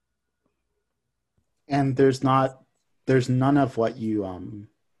or not. And there's none of what you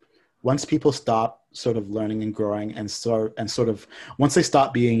once people stop sort of learning and growing and sort of once they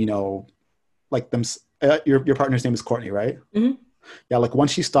stop being, you know, like them. Your partner's name is Courtney, right? Mm-hmm. Yeah, like when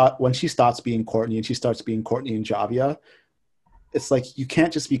she stops being Courtney and she starts being Courtney and Javia, it's like, you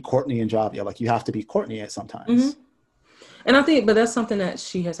can't just be Courtney and Javia. Like, you have to be Courtney at sometimes. Mm-hmm. And I think, but that's something that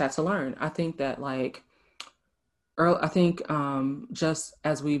she has had to learn. I think that, like, just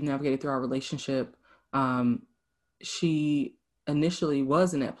as we've navigated through our relationship, she initially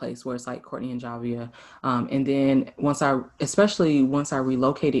was in that place where it's like Courtney and Javia. And then especially once I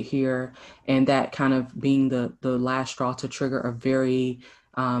relocated here, and that kind of being the last straw to trigger a very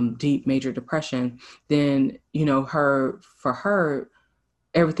deep major depression, then, you know, for her,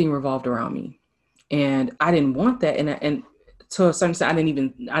 everything revolved around me. And I didn't want that. And to a certain extent,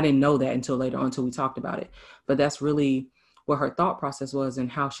 I didn't know that until later on, until we talked about it. But that's really what her thought process was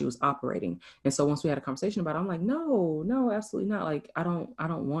and how she was operating. And so once we had a conversation about it, I'm like, no, absolutely not. Like, I don't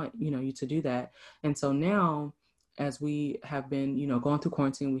want, you know, you to do that. And so now, as we have been, you know, going through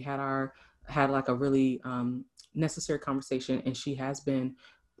quarantine, we had like a really necessary conversation, and she has been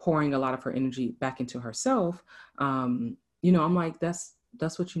pouring a lot of her energy back into herself. You know, I'm like, that's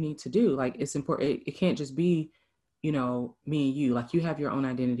what you need to do. Like, it's important. It can't just be, you know, me and you. Like, you have your own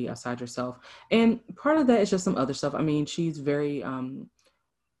identity outside yourself. And part of that is just some other stuff. I mean, she's very,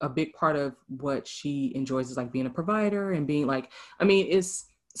 a big part of what she enjoys is like being a provider and being like, I mean, it's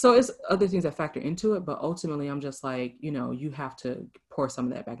other things that factor into it, but ultimately I'm just like, you know, you have to pour some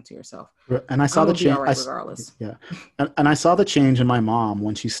of that back into yourself. And I saw the change. Regardless. Yeah. And I saw the change in my mom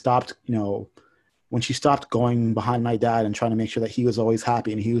when she stopped, you know, going behind my dad and trying to make sure that he was always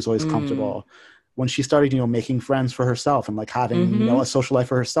happy and he was always comfortable. When she started, you know, making friends for herself and like having, you know, a social life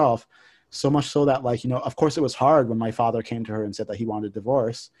for herself, so much so that, like, you know, of course it was hard when my father came to her and said that he wanted a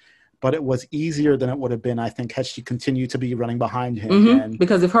divorce, but it was easier than it would have been, I think, had she continued to be running behind him. And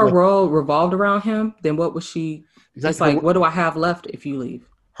because if her world revolved around him, then what was she? Exactly. It's like, what do I have left if you leave?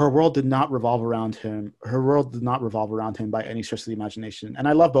 Her world did not revolve around him. Her world did not revolve around him by any stretch of the imagination. And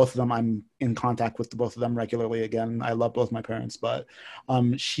I love both of them. I'm in contact with both of them regularly. Again, I love both my parents, but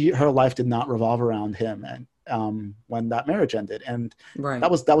her life did not revolve around him. And when that marriage ended, and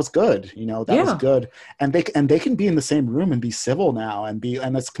that was good. You know, that was good. And they can be in the same room and be civil now, and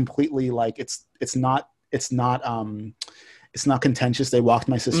it's completely like it's not It's not contentious. They walked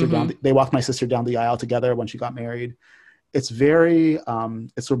my sister down the aisle together when she got married. It's very,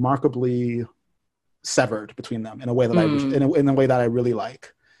 it's remarkably severed between them in a way that in a way that I really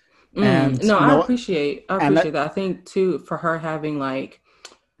like. And I appreciate that. I think too, for her having like,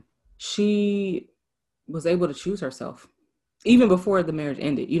 she was able to choose herself even before the marriage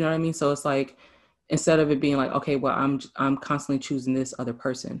ended. You know what I mean? So it's like, instead of it being like, okay, well, I'm constantly choosing this other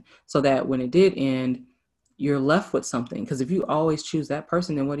person, so that when it did end, you're left with something. Because if you always choose that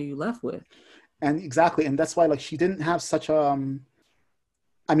person, then what are you left with? And exactly. And that's why, like, she didn't have such a,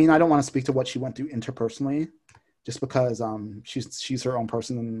 I mean, I don't want to speak to what she went through interpersonally, just because she's her own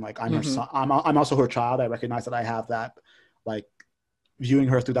person, and like I'm her son, I'm also her child. I recognize that I have that, like, viewing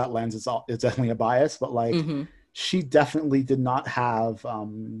her through that lens is definitely a bias, but like she definitely did not have.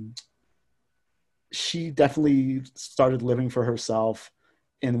 She definitely started living for herself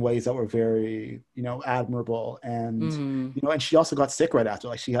in ways that were very, admirable, and and she also got sick right after.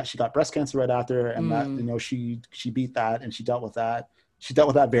 Like she got breast cancer right after, and that she beat that, and she dealt with that. She dealt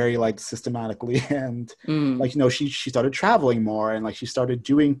with that very like systematically, and like she started traveling more, and like she started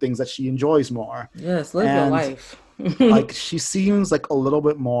doing things that she enjoys more. Yes, live your life. Like she seems like a little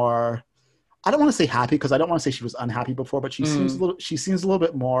bit more. I don't want to say happy, because I don't want to say she was unhappy before, but she seems a little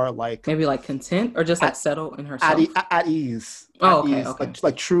bit more like, maybe like content, or just like settled in herself, at ease. Okay.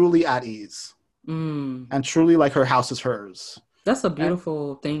 Like truly at ease, and truly like her house is hers. That's a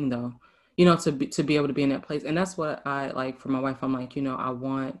beautiful thing, though. To be able to be in that place. And that's what I like for my wife. I'm like, I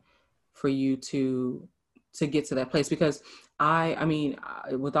want for you to get to that place, because I mean,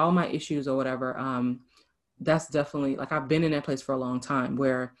 with all my issues or whatever, that's definitely like, I've been in that place for a long time,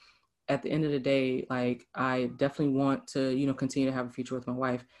 where at the end of the day, like, I definitely want to, continue to have a future with my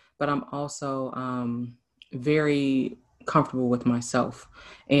wife, but I'm also very comfortable with myself.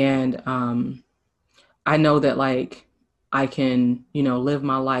 And I know that, like, I can, live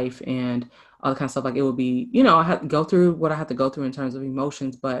my life and all that kind of stuff. Like, it would be, I have to go through what I have to go through in terms of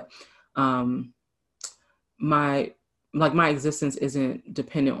emotions, but my existence isn't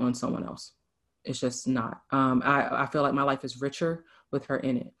dependent on someone else. It's just not. I feel like my life is richer with her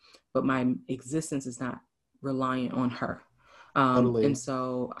in it, but my existence is not reliant on her. Totally. And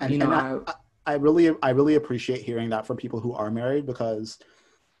so, I really appreciate hearing that from people who are married, because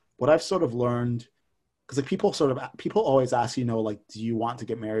what I've sort of learned, because like people always ask, like, do you want to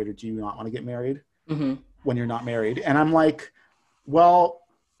get married or do you not want to get married when you're not married? And I'm like, well,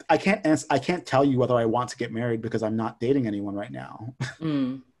 I can't tell you whether I want to get married, because I'm not dating anyone right now.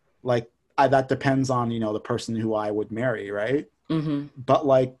 Like, that depends on, the person who I would marry. Right. But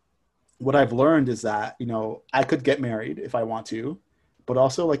like, what I've learned is that, I could get married if I want to, but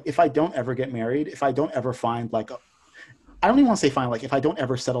also, like, if I don't ever get married, if I don't ever find like, I don't even want to say find, like, if I don't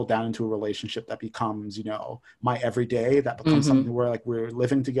ever settle down into a relationship that becomes, my everyday, that becomes something where like we're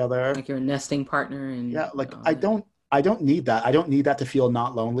living together, like you're a nesting partner, and like I don't need that. I don't need that to feel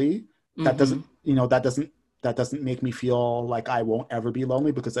not lonely. That doesn't, that doesn't make me feel like I won't ever be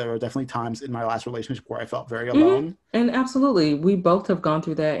lonely, because there are definitely times in my last relationship where I felt very alone. And absolutely, we both have gone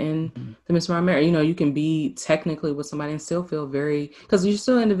through that in the midst of our marriage. You can be technically with somebody and still feel because you're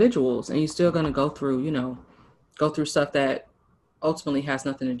still individuals, and you're still going to go through stuff that ultimately has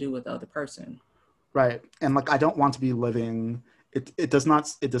nothing to do with the other person. Right. And like, I don't want to be living, it does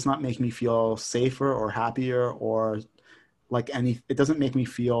not make me feel safer or happier, or like it doesn't make me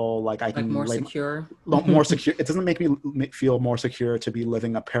feel like I can more secure. More secure. It doesn't make me feel more secure to be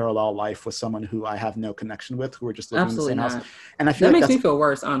living a parallel life with someone who I have no connection with, who are just living in the same house. And I feel that makes me feel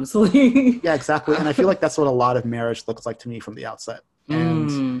worse, honestly. Yeah, exactly. And I feel like that's what a lot of marriage looks like to me from the outset.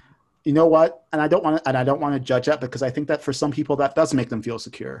 And you know what? And I don't want to judge that, because I think that for some people that does make them feel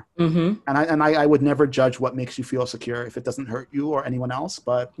secure. And I would never judge what makes you feel secure if it doesn't hurt you or anyone else.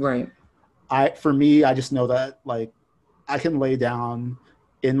 But for me, I just know that, like, I can lay down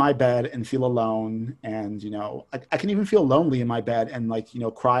in my bed and feel alone, and I can even feel lonely in my bed and, like,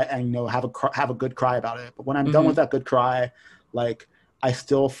 cry and have a good cry about it. But when I'm done with that good cry, like, I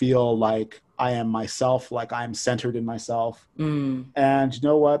still feel like I am myself, like I'm centered in myself. And you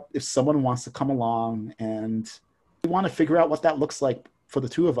know what? If someone wants to come along and we want to figure out what that looks like for the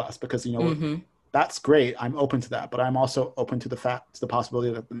two of us, because that's great. I'm open to that, but I'm also open to the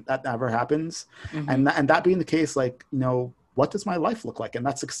possibility that never happens. And that being the case, like, what does my life look like? And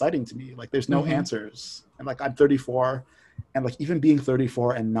that's exciting to me. Like, there's no answers. And like, I'm 34, and like, even being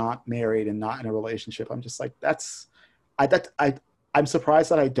 34 and not married and not in a relationship, I'm just like, I'm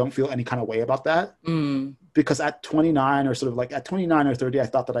surprised that I don't feel any kind of way about that. Because at 29 or 30, I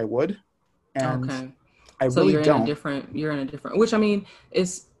thought that I would. And I really don't. You're in a different, which, I mean,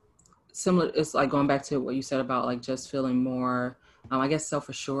 similar. It's like going back to what you said about like just feeling more, I guess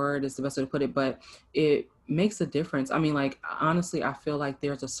self-assured is the best way to put it, but it makes a difference. I mean, like, honestly, I feel like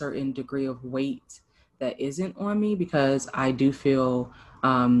there's a certain degree of weight that isn't on me because I do feel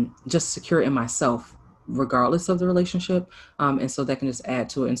just secure in myself regardless of the relationship. And so that can just add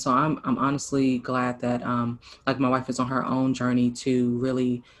to it. And so I'm honestly glad that like my wife is on her own journey to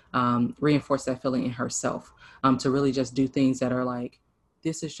really reinforce that feeling in herself, to really just do things that are like,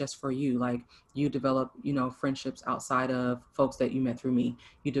 this is just for you. Like, you develop, you know, friendships outside of folks that you met through me.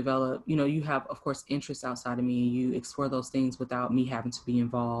 You develop, you know, you have, of course, interests outside of me. You explore those things without me having to be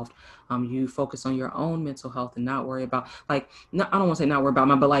involved. You focus on your own mental health and not worry about, like, I don't want to say not worry about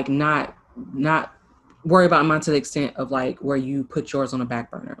mine, but like not worry about mine to the extent of like where you put yours on the back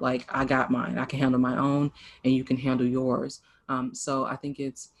burner. Like, I got mine, I can handle my own and you can handle yours. So I think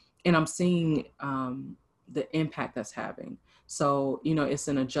and I'm seeing the impact that's having. So, you know, it's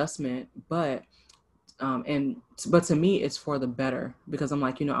an adjustment, but to me, it's for the better, because I'm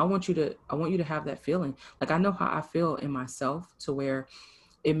like, you know, I want you to have that feeling. Like, I know how I feel in myself, to where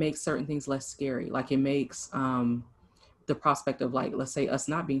it makes certain things less scary. Like, it makes the prospect of, like, let's say us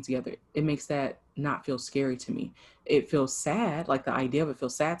not being together, it makes that not feel scary to me. It feels sad. Like, the idea of it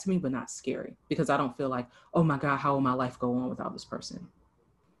feels sad to me, but not scary, because I don't feel like, oh my God, how will my life go on without this person?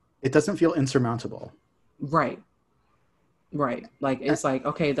 It doesn't feel insurmountable. Right. Like, it's like,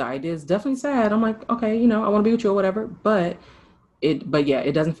 okay, the idea is definitely sad. I'm like, okay, you know, I want to be with you or whatever, but yeah,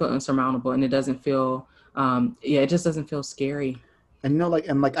 it doesn't feel insurmountable, and it doesn't feel, it just doesn't feel scary. And, you know, like,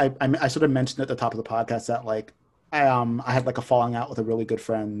 and like, I sort of mentioned at the top of the podcast that, like, I had like a falling out with a really good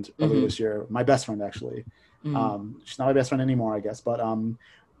friend earlier this year, my best friend, actually. She's not my best friend anymore, I guess. But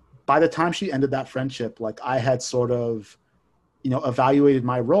by the time she ended that friendship, like, I had sort of, you know, evaluated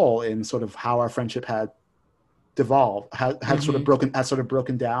my role in sort of how our friendship had devolved, had sort of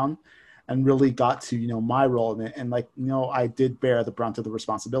broken down, and really got to, you know, my role in it. And, like, you know, I did bear the brunt of the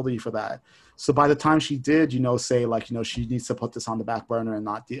responsibility for that. So by the time she did, you know, say, like, you know, she needs to put this on the back burner and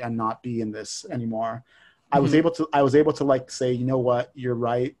not be in this anymore, I was able to like say, you know what, you're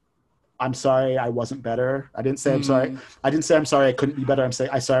right. I'm sorry I wasn't better. I didn't say I'm sorry. I didn't say I'm sorry I couldn't be better. I'm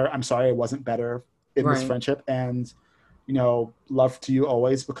sorry I wasn't better in this friendship. And, you know, love to you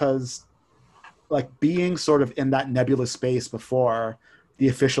always, because, like, being sort of in that nebulous space before the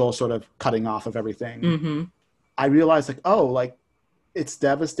official sort of cutting off of everything, I realized, like, oh, like, it's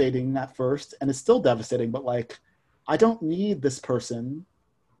devastating at first, and it's still devastating, but, like, I don't need this person,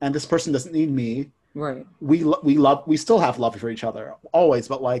 and this person doesn't need me. Right. We still have love for each other always,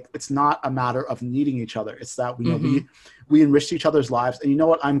 but, like, it's not a matter of needing each other. It's that we enriched each other's lives. And you know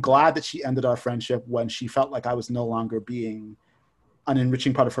what? I'm glad that she ended our friendship when she felt like I was no longer being an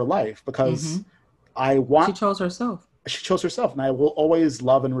enriching part of her life, because she chose herself. She chose herself, and I will always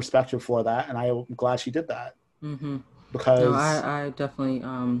love and respect her for that. And I'm glad she did that. Because no, I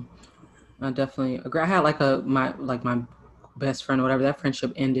definitely agree. I had like my best friend or whatever. That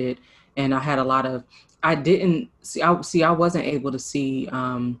friendship ended, and I had a lot of. I wasn't able to see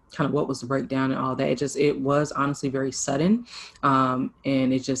kind of what was the breakdown and all that. It was honestly very sudden, and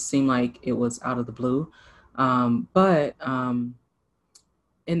it just seemed like it was out of the blue. But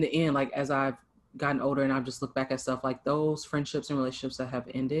in the end, like, as I've gotten older and I've just looked back at stuff, like those friendships and relationships that have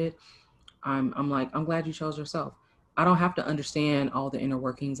ended, I'm like, I'm glad you chose yourself. I don't have to understand all the inner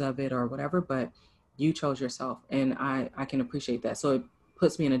workings of it or whatever, but you chose yourself, and I can appreciate that. So it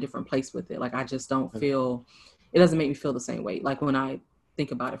puts me in a different place with it. Like, I just don't feel, it doesn't make me feel the same way. Like, when I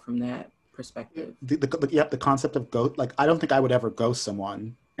think about it from that perspective. The concept of ghost, like, I don't think I would ever ghost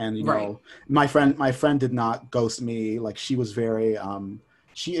someone. And, you know, my friend did not ghost me. Like, she was very,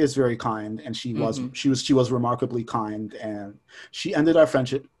 she is very kind, and she was remarkably kind, and she ended our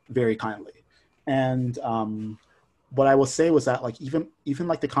friendship very kindly. And what I will say was that, like, even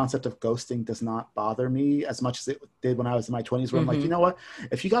like the concept of ghosting does not bother me as much as it did when I was in my 20s, where I'm like, you know what,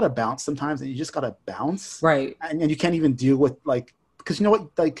 if you gotta bounce sometimes, and you just gotta bounce, right? And you can't even deal with, like, because you know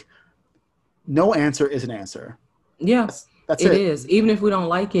what, like, no answer is an answer. Yeah. That's it. It is. Even if we don't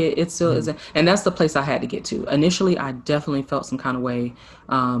like it, it still isn't. And that's the place I had to get to. Initially, I definitely felt some kind of way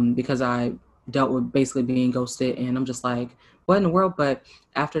because I dealt with basically being ghosted. And I'm just like, what in the world? But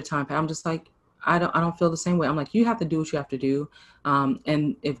after time, I'm just like, I don't feel the same way. I'm like, you have to do what you have to do.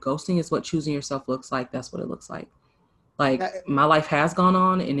 And if ghosting is what choosing yourself looks like, that's what it looks like. Like, my life has gone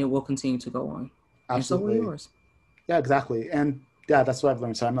on, and it will continue to go on. Absolutely. And so will yours. Yeah, exactly. And yeah, that's what I've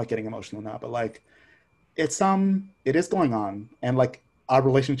learned. So I'm not getting emotional now, but, like, it is going on. And, like, our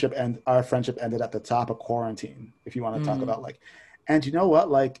relationship and our friendship ended at the top of quarantine, if you want to talk about, like, and you know what,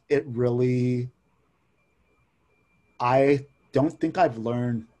 like, it really, I don't think I've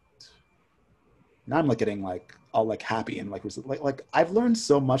learned now I'm like getting like all like happy and like I've learned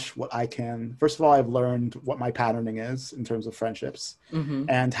so much what I can. First of all, I've learned what my patterning is in terms of friendships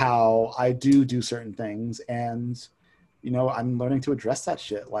and how I do certain things, and you know, I'm learning to address that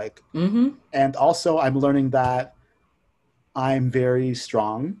shit. Like, and also I'm learning that I'm very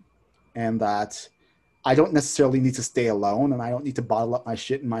strong and that I don't necessarily need to stay alone and I don't need to bottle up my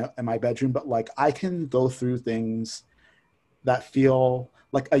shit in my bedroom, but like I can go through things that feel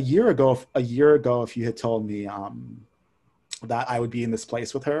like a year ago, if you had told me that I would be in this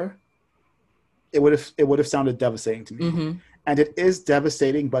place with her, it would have sounded devastating to me. And it is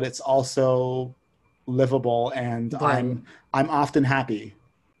devastating, but it's also livable, and right. I'm often happy.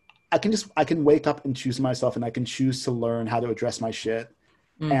 I can wake up and choose myself, and I can choose to learn how to address my shit.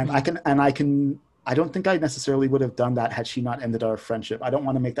 And I don't think I necessarily would have done that had she not ended our friendship. I don't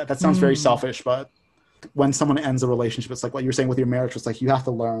want to make that sounds very selfish, but when someone ends a relationship, it's like what you're saying with your marriage. It's like you have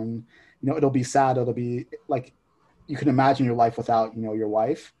to learn, you know, it'll be sad. It'll be like, you can imagine your life without, you know, your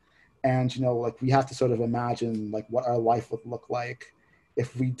wife. And, you know, like we have to sort of imagine like what our life would look like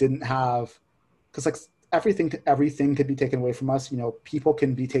if we didn't have, because like everything could be taken away from us. You know, people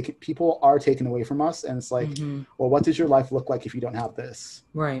are taken away from us. And it's like, well, what does your life look like if you don't have this?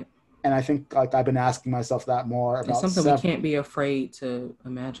 Right. And I think like I've been asking myself that more about it's something we can't be afraid to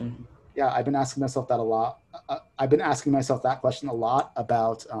imagine. Yeah, I've been asking myself that a lot. I've been asking myself that question a lot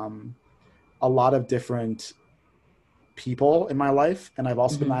about a lot of different people in my life. And I've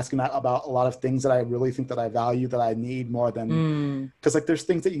also been asking that about a lot of things that I really think that I value, that I need more than, because like there's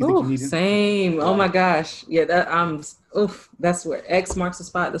things that you think you need. Same. Oh my gosh. Yeah, that's where X marks the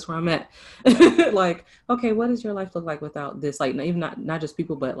spot. That's where I'm at. Like, okay, what does your life look like without this? Like, even not just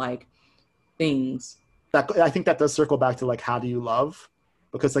people, but like things. I think that does circle back to like, how do you love?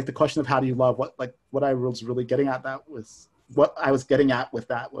 Because like the question of how do you love, what I was really getting at with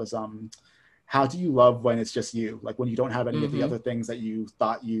that was how do you love when it's just you? Like when you don't have any of the other things that you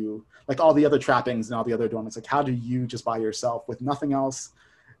thought you, like all the other trappings and all the other adornments, like how do you just by yourself with nothing else,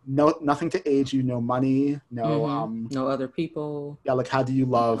 nothing to aid you, no money, no other people. Yeah, like how do you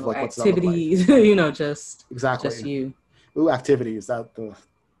love, like what's activities, you know, just you. Ooh, activities,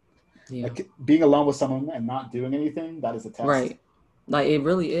 like being alone with someone and not doing anything, that is a test. Right. Like it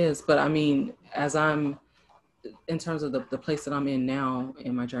really is. But I mean, as I'm in terms of the place that I'm in now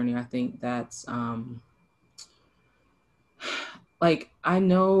in my journey, I think that's like I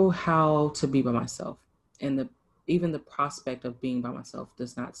know how to be by myself, and even the prospect of being by myself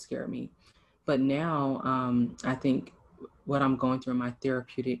does not scare me. But now I think what I'm going through in my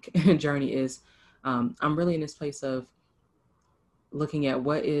therapeutic journey is I'm really in this place of looking at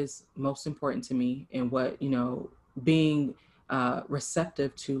what is most important to me and what, you know, being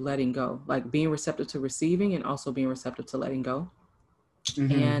receptive to letting go, like being receptive to receiving and also being receptive to letting go.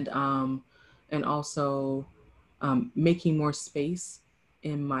 And also making more space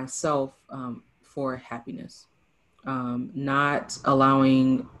in myself for happiness, not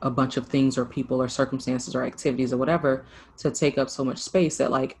allowing a bunch of things or people or circumstances or activities or whatever to take up so much space that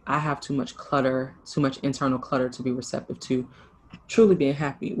like I have too much internal clutter to be receptive to truly being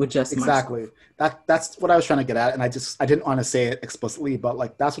happy with just exactly myself. That's what I was trying to get at, and I didn't want to say it explicitly, but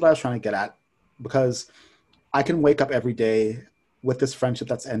like that's what I was trying to get at, because I can wake up every day with this friendship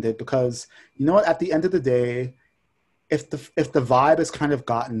that's ended, because you know what, at the end of the day, if the vibe has kind of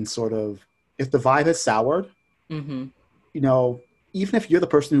gotten if the vibe has soured, you know, even if you're the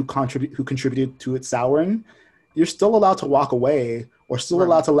person who contributed to it souring, you're still allowed to walk away or still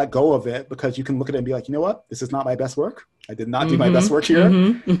allowed to let go of it, because you can look at it and be like, you know what, this is not my best work. I did not do my best work here.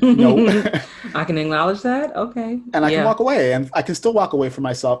 No. I can acknowledge that. Okay. And I can walk away, and I can still walk away from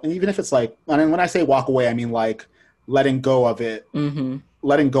myself. And even if it's like, and when I say walk away, I mean like letting go of it,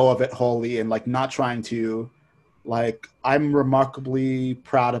 letting go of it wholly, and like not trying to, like, I'm remarkably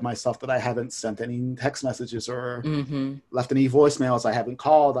proud of myself that I haven't sent any text messages or left any voicemails. I haven't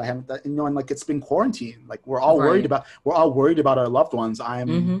called. I haven't, you know, and like it's been quarantine. Like we're all worried about our loved ones.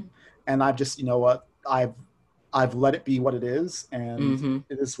 And I've just, you know what, I've let it be what it is, and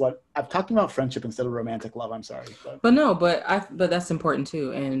it is what I'm talking about. Friendship instead of romantic love. I'm sorry, but that's important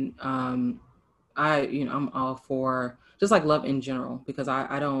too. And I'm all for just like love in general, because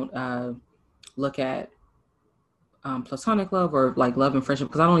I don't look at platonic love or like love and friendship,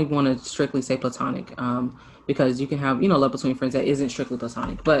 because I don't even want to strictly say platonic, because you can have, you know, love between friends that isn't strictly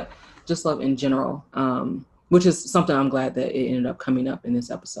platonic, but just love in general, which is something I'm glad that it ended up coming up in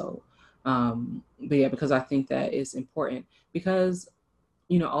this episode. But yeah, because I think that is important, because,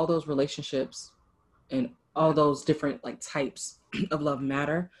 you know, all those relationships and all those different like types of love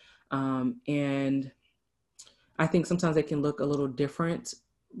matter. And I think sometimes they can look a little different,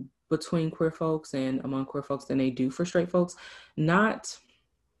 between queer folks and among queer folks than they do for straight folks. Not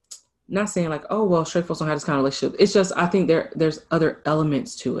saying like, oh, well, straight folks don't have this kind of relationship. It's just, I think there's other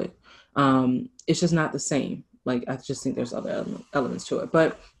elements to it. It's just not the same. Like, I just think there's other elements to it.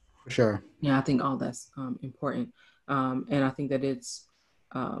 But for sure. Yeah, I think all that's important. And I think that it's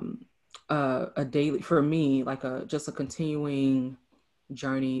a daily, for me, like just a continuing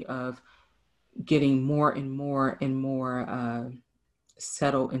journey of getting more and more and more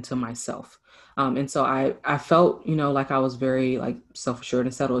settled into myself. And so I felt, like I was very like self-assured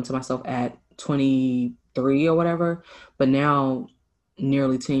and settled into myself at 23 or whatever. But now,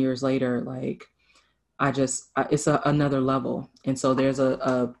 nearly 10 years later, like it's another level. And so there's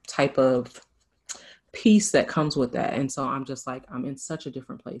a type of peace that comes with that. And so I'm just like, I'm in such a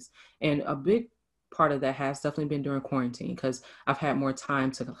different place. And a big part of that has definitely been during quarantine, because I've had more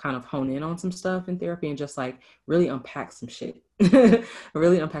time to kind of hone in on some stuff in therapy and just like really unpack some shit,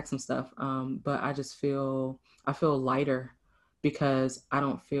 really unpack some stuff. But I feel lighter because I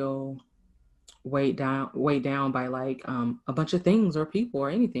don't feel weighed down by like a bunch of things or people or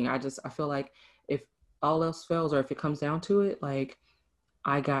anything. I feel like if all else fails, or if it comes down to it, like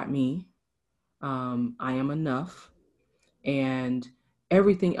I got me, I am enough, and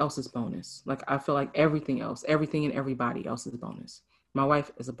everything else is bonus. Like I feel like everything and everybody else is a bonus. My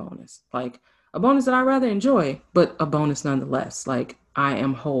wife is a bonus, like a bonus that I rather enjoy, but a bonus nonetheless. Like I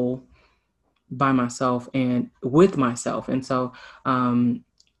am whole by myself and with myself. And so,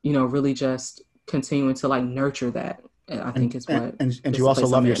 really just continuing to like nurture that, I think is what. And you also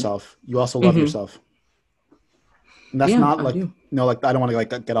love yourself. You also love yourself. And that's not like, like, I don't want to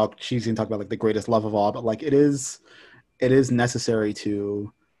like get all cheesy and talk about like the greatest love of all, but like it is necessary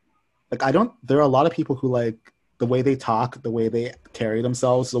to like, there are a lot of people who like the way they talk, the way they carry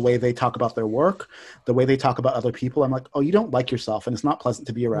themselves, the way they talk about their work, the way they talk about other people. I'm like, oh, you don't like yourself, and it's not pleasant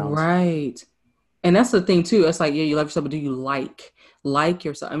to be around. Right. And that's the thing too. It's like, yeah, you love yourself, but do you like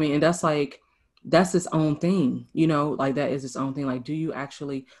yourself? I mean, and that's its own thing, like that is its own thing. Like, do you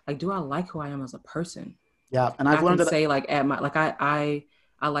actually, like, do I like who I am as a person? Yeah. And I've learned that say like at my, like, I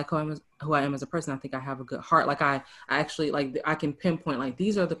like who I am as a person. I think I have a good heart. Like I actually like, I can pinpoint like,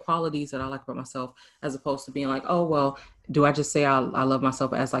 these are the qualities that I like about myself, as opposed to being like, oh, well, do I just say I love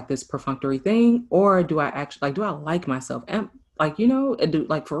myself as like this perfunctory thing? Or do I actually like, do I like myself? And like, do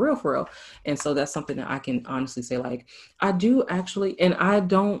like for real. And so that's something that I can honestly say, like, I do actually, and I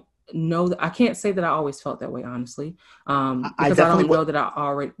don't know that I can't say that I always felt that way, honestly. Because I don't know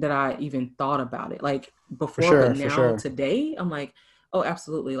that I even thought about it like before, but now today I'm like, oh,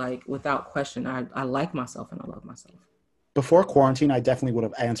 absolutely. Like without question, I like myself and I love myself. Before quarantine, I definitely would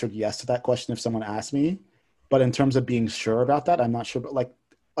have answered yes to that question if someone asked me. But in terms of being sure about that, I'm not sure. But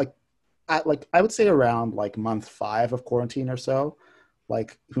I would say around like month 5 of quarantine or so,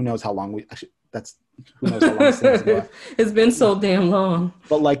 like who knows how long who knows how long this thing's left. It's been so damn long.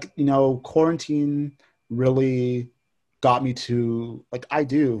 But like, quarantine really got me to like, I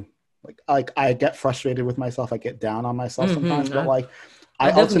do. Like I get frustrated with myself. I get down on myself sometimes, but like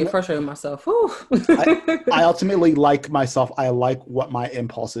I definitely get frustrated with myself. I ultimately like myself. I like what my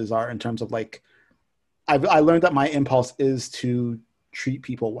impulses are in terms of like, I learned that my impulse is to treat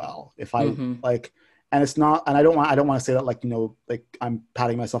people well. If I like, and it's not, and I don't want to say that like, like I'm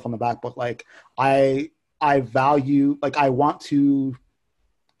patting myself on the back, but like I value, like I want people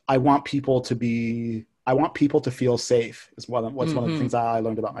to feel safe is one of the things that I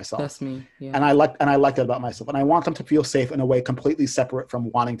learned about myself. That's me. Yeah. And I like that about myself. And I want them to feel safe in a way completely separate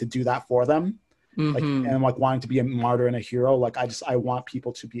from wanting to do that for them. Like, and like wanting to be a martyr and a hero. Like I want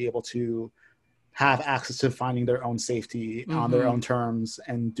people to be able to have access to finding their own safety on their own terms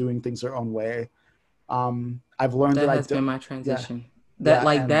and doing things their own way. I've learned that has been my transition.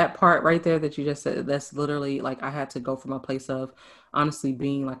 Yeah. That part right there that you just said, that's literally like, I had to go from a place of honestly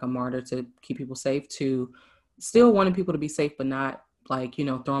being like a martyr to keep people safe to still wanting people to be safe, but not like,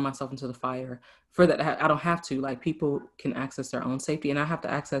 throwing myself into the fire for that. I don't have to, like, people can access their own safety and I have to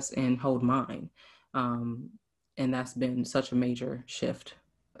access and hold mine. And that's been such a major shift.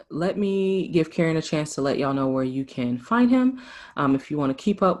 Let me give Kieran a chance to let y'all know where you can find him. If you want to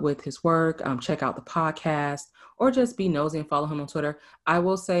keep up with his work, check out the podcast, or just be nosy and follow him on Twitter. I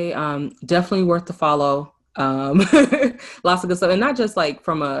will say definitely worth the follow. Lots of good stuff. And not just like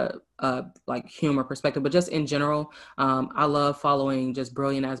from a like humor perspective, but just in general. I love following just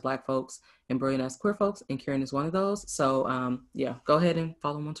brilliant ass Black folks and brilliant ass queer folks. And Kieran is one of those. So yeah, go ahead and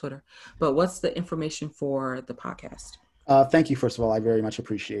follow him on Twitter. But what's the information for the podcast? Thank you. First of all, I very much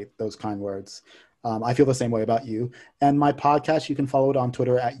appreciate those kind words. I feel the same way about you. And my podcast, you can follow it on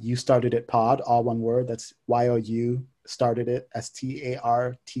Twitter at You Started It Pod, all one word. That's YOU Started It,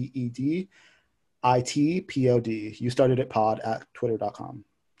 STARTEDITPOD. You Started It Pod at twitter.com.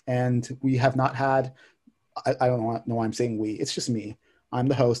 And we have not had, I don't know why I'm saying we, it's just me. I'm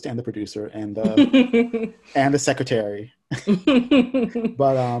the host and the producer and and the secretary.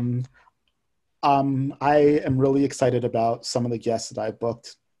 But I am really excited about some of the guests that I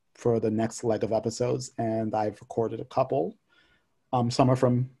booked for the next leg of episodes, and I've recorded a couple. Some are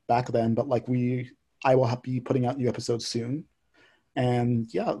from back then, but like I will be putting out new episodes soon. And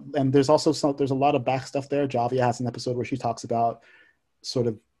yeah, and there's also there's a lot of back stuff there. Javia has an episode where she talks about sort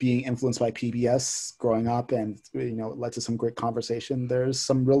of being influenced by PBS growing up, and it led to some great conversation. There's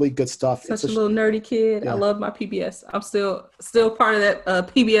some really good stuff. Such a little nerdy kid. Yeah. I love my PBS. I'm still part of that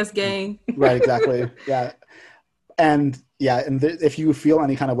PBS gang. Right, exactly. Yeah. And if you feel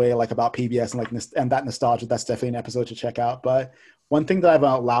any kind of way like about PBS and that nostalgia, that's definitely an episode to check out. But one thing that I've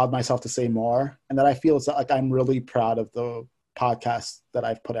allowed myself to say more, and that I feel is that like I'm really proud of the podcast that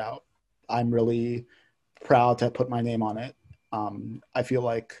I've put out. I'm really proud to put my name on it. I feel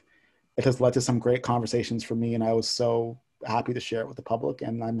like it has led to some great conversations for me, and I was so happy to share it with the public,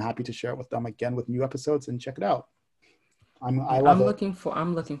 and I'm happy to share it with them again with new episodes, and check it out. I'm looking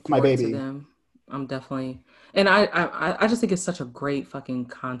forward my baby. To them. I'm definitely, and I just think it's such a great fucking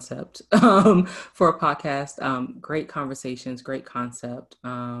concept for a podcast. Great conversations, great concept.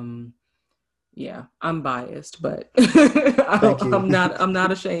 Yeah, I'm biased, but I'm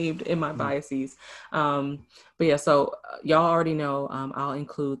not ashamed in my biases. But yeah, so y'all already know, I'll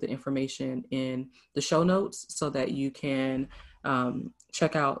include the information in the show notes so that you can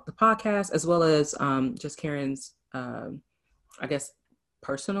check out the podcast, as well as just Karen's, I guess,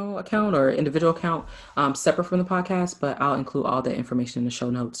 personal account or individual account, separate from the podcast, but I'll include all that information in the show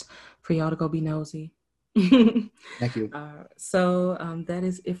notes for y'all to go be nosy. Thank you. So that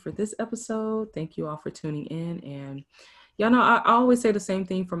is it for this episode. Thank you all for tuning in. And y'all know I always say the same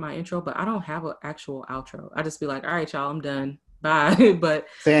thing for my intro, but I don't have an actual outro. I just be like, all right, y'all, I'm done. Bye. But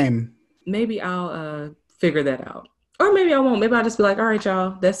same. Maybe I'll figure that out. Or maybe I won't. Maybe I'll just be like, all right,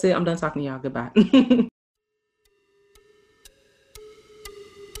 y'all, that's it. I'm done talking to y'all. Goodbye.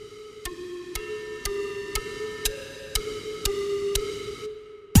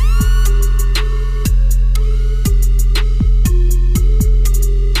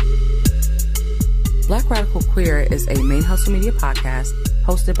 Black Radical Queer is a Main Hustle Media podcast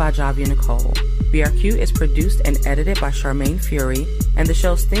hosted by Javia Nicole. BRQ is produced and edited by Charmaine Fury, and the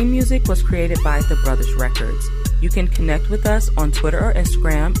show's theme music was created by The Brothers Records. You can connect with us on Twitter or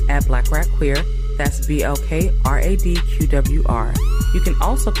Instagram at Black Rad Queer. That's BLKRADQWR. You can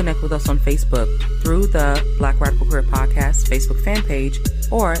also connect with us on Facebook through the Black Radical Queer Podcast Facebook fan page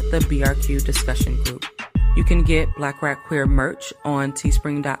or the BRQ discussion group. You can get Black Rad Queer merch on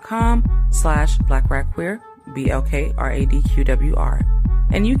teespring.com/BlackRadQueer, BLKRADQWR.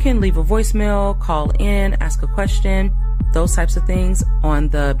 And you can leave a voicemail, call in, ask a question, those types of things on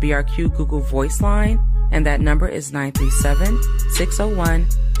the BRQ Google Voice line. And that number is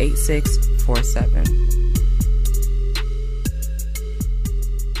 937-601-8647.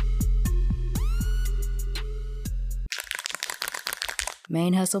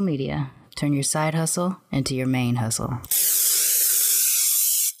 Main Hustle Media. Turn your side hustle into your main hustle.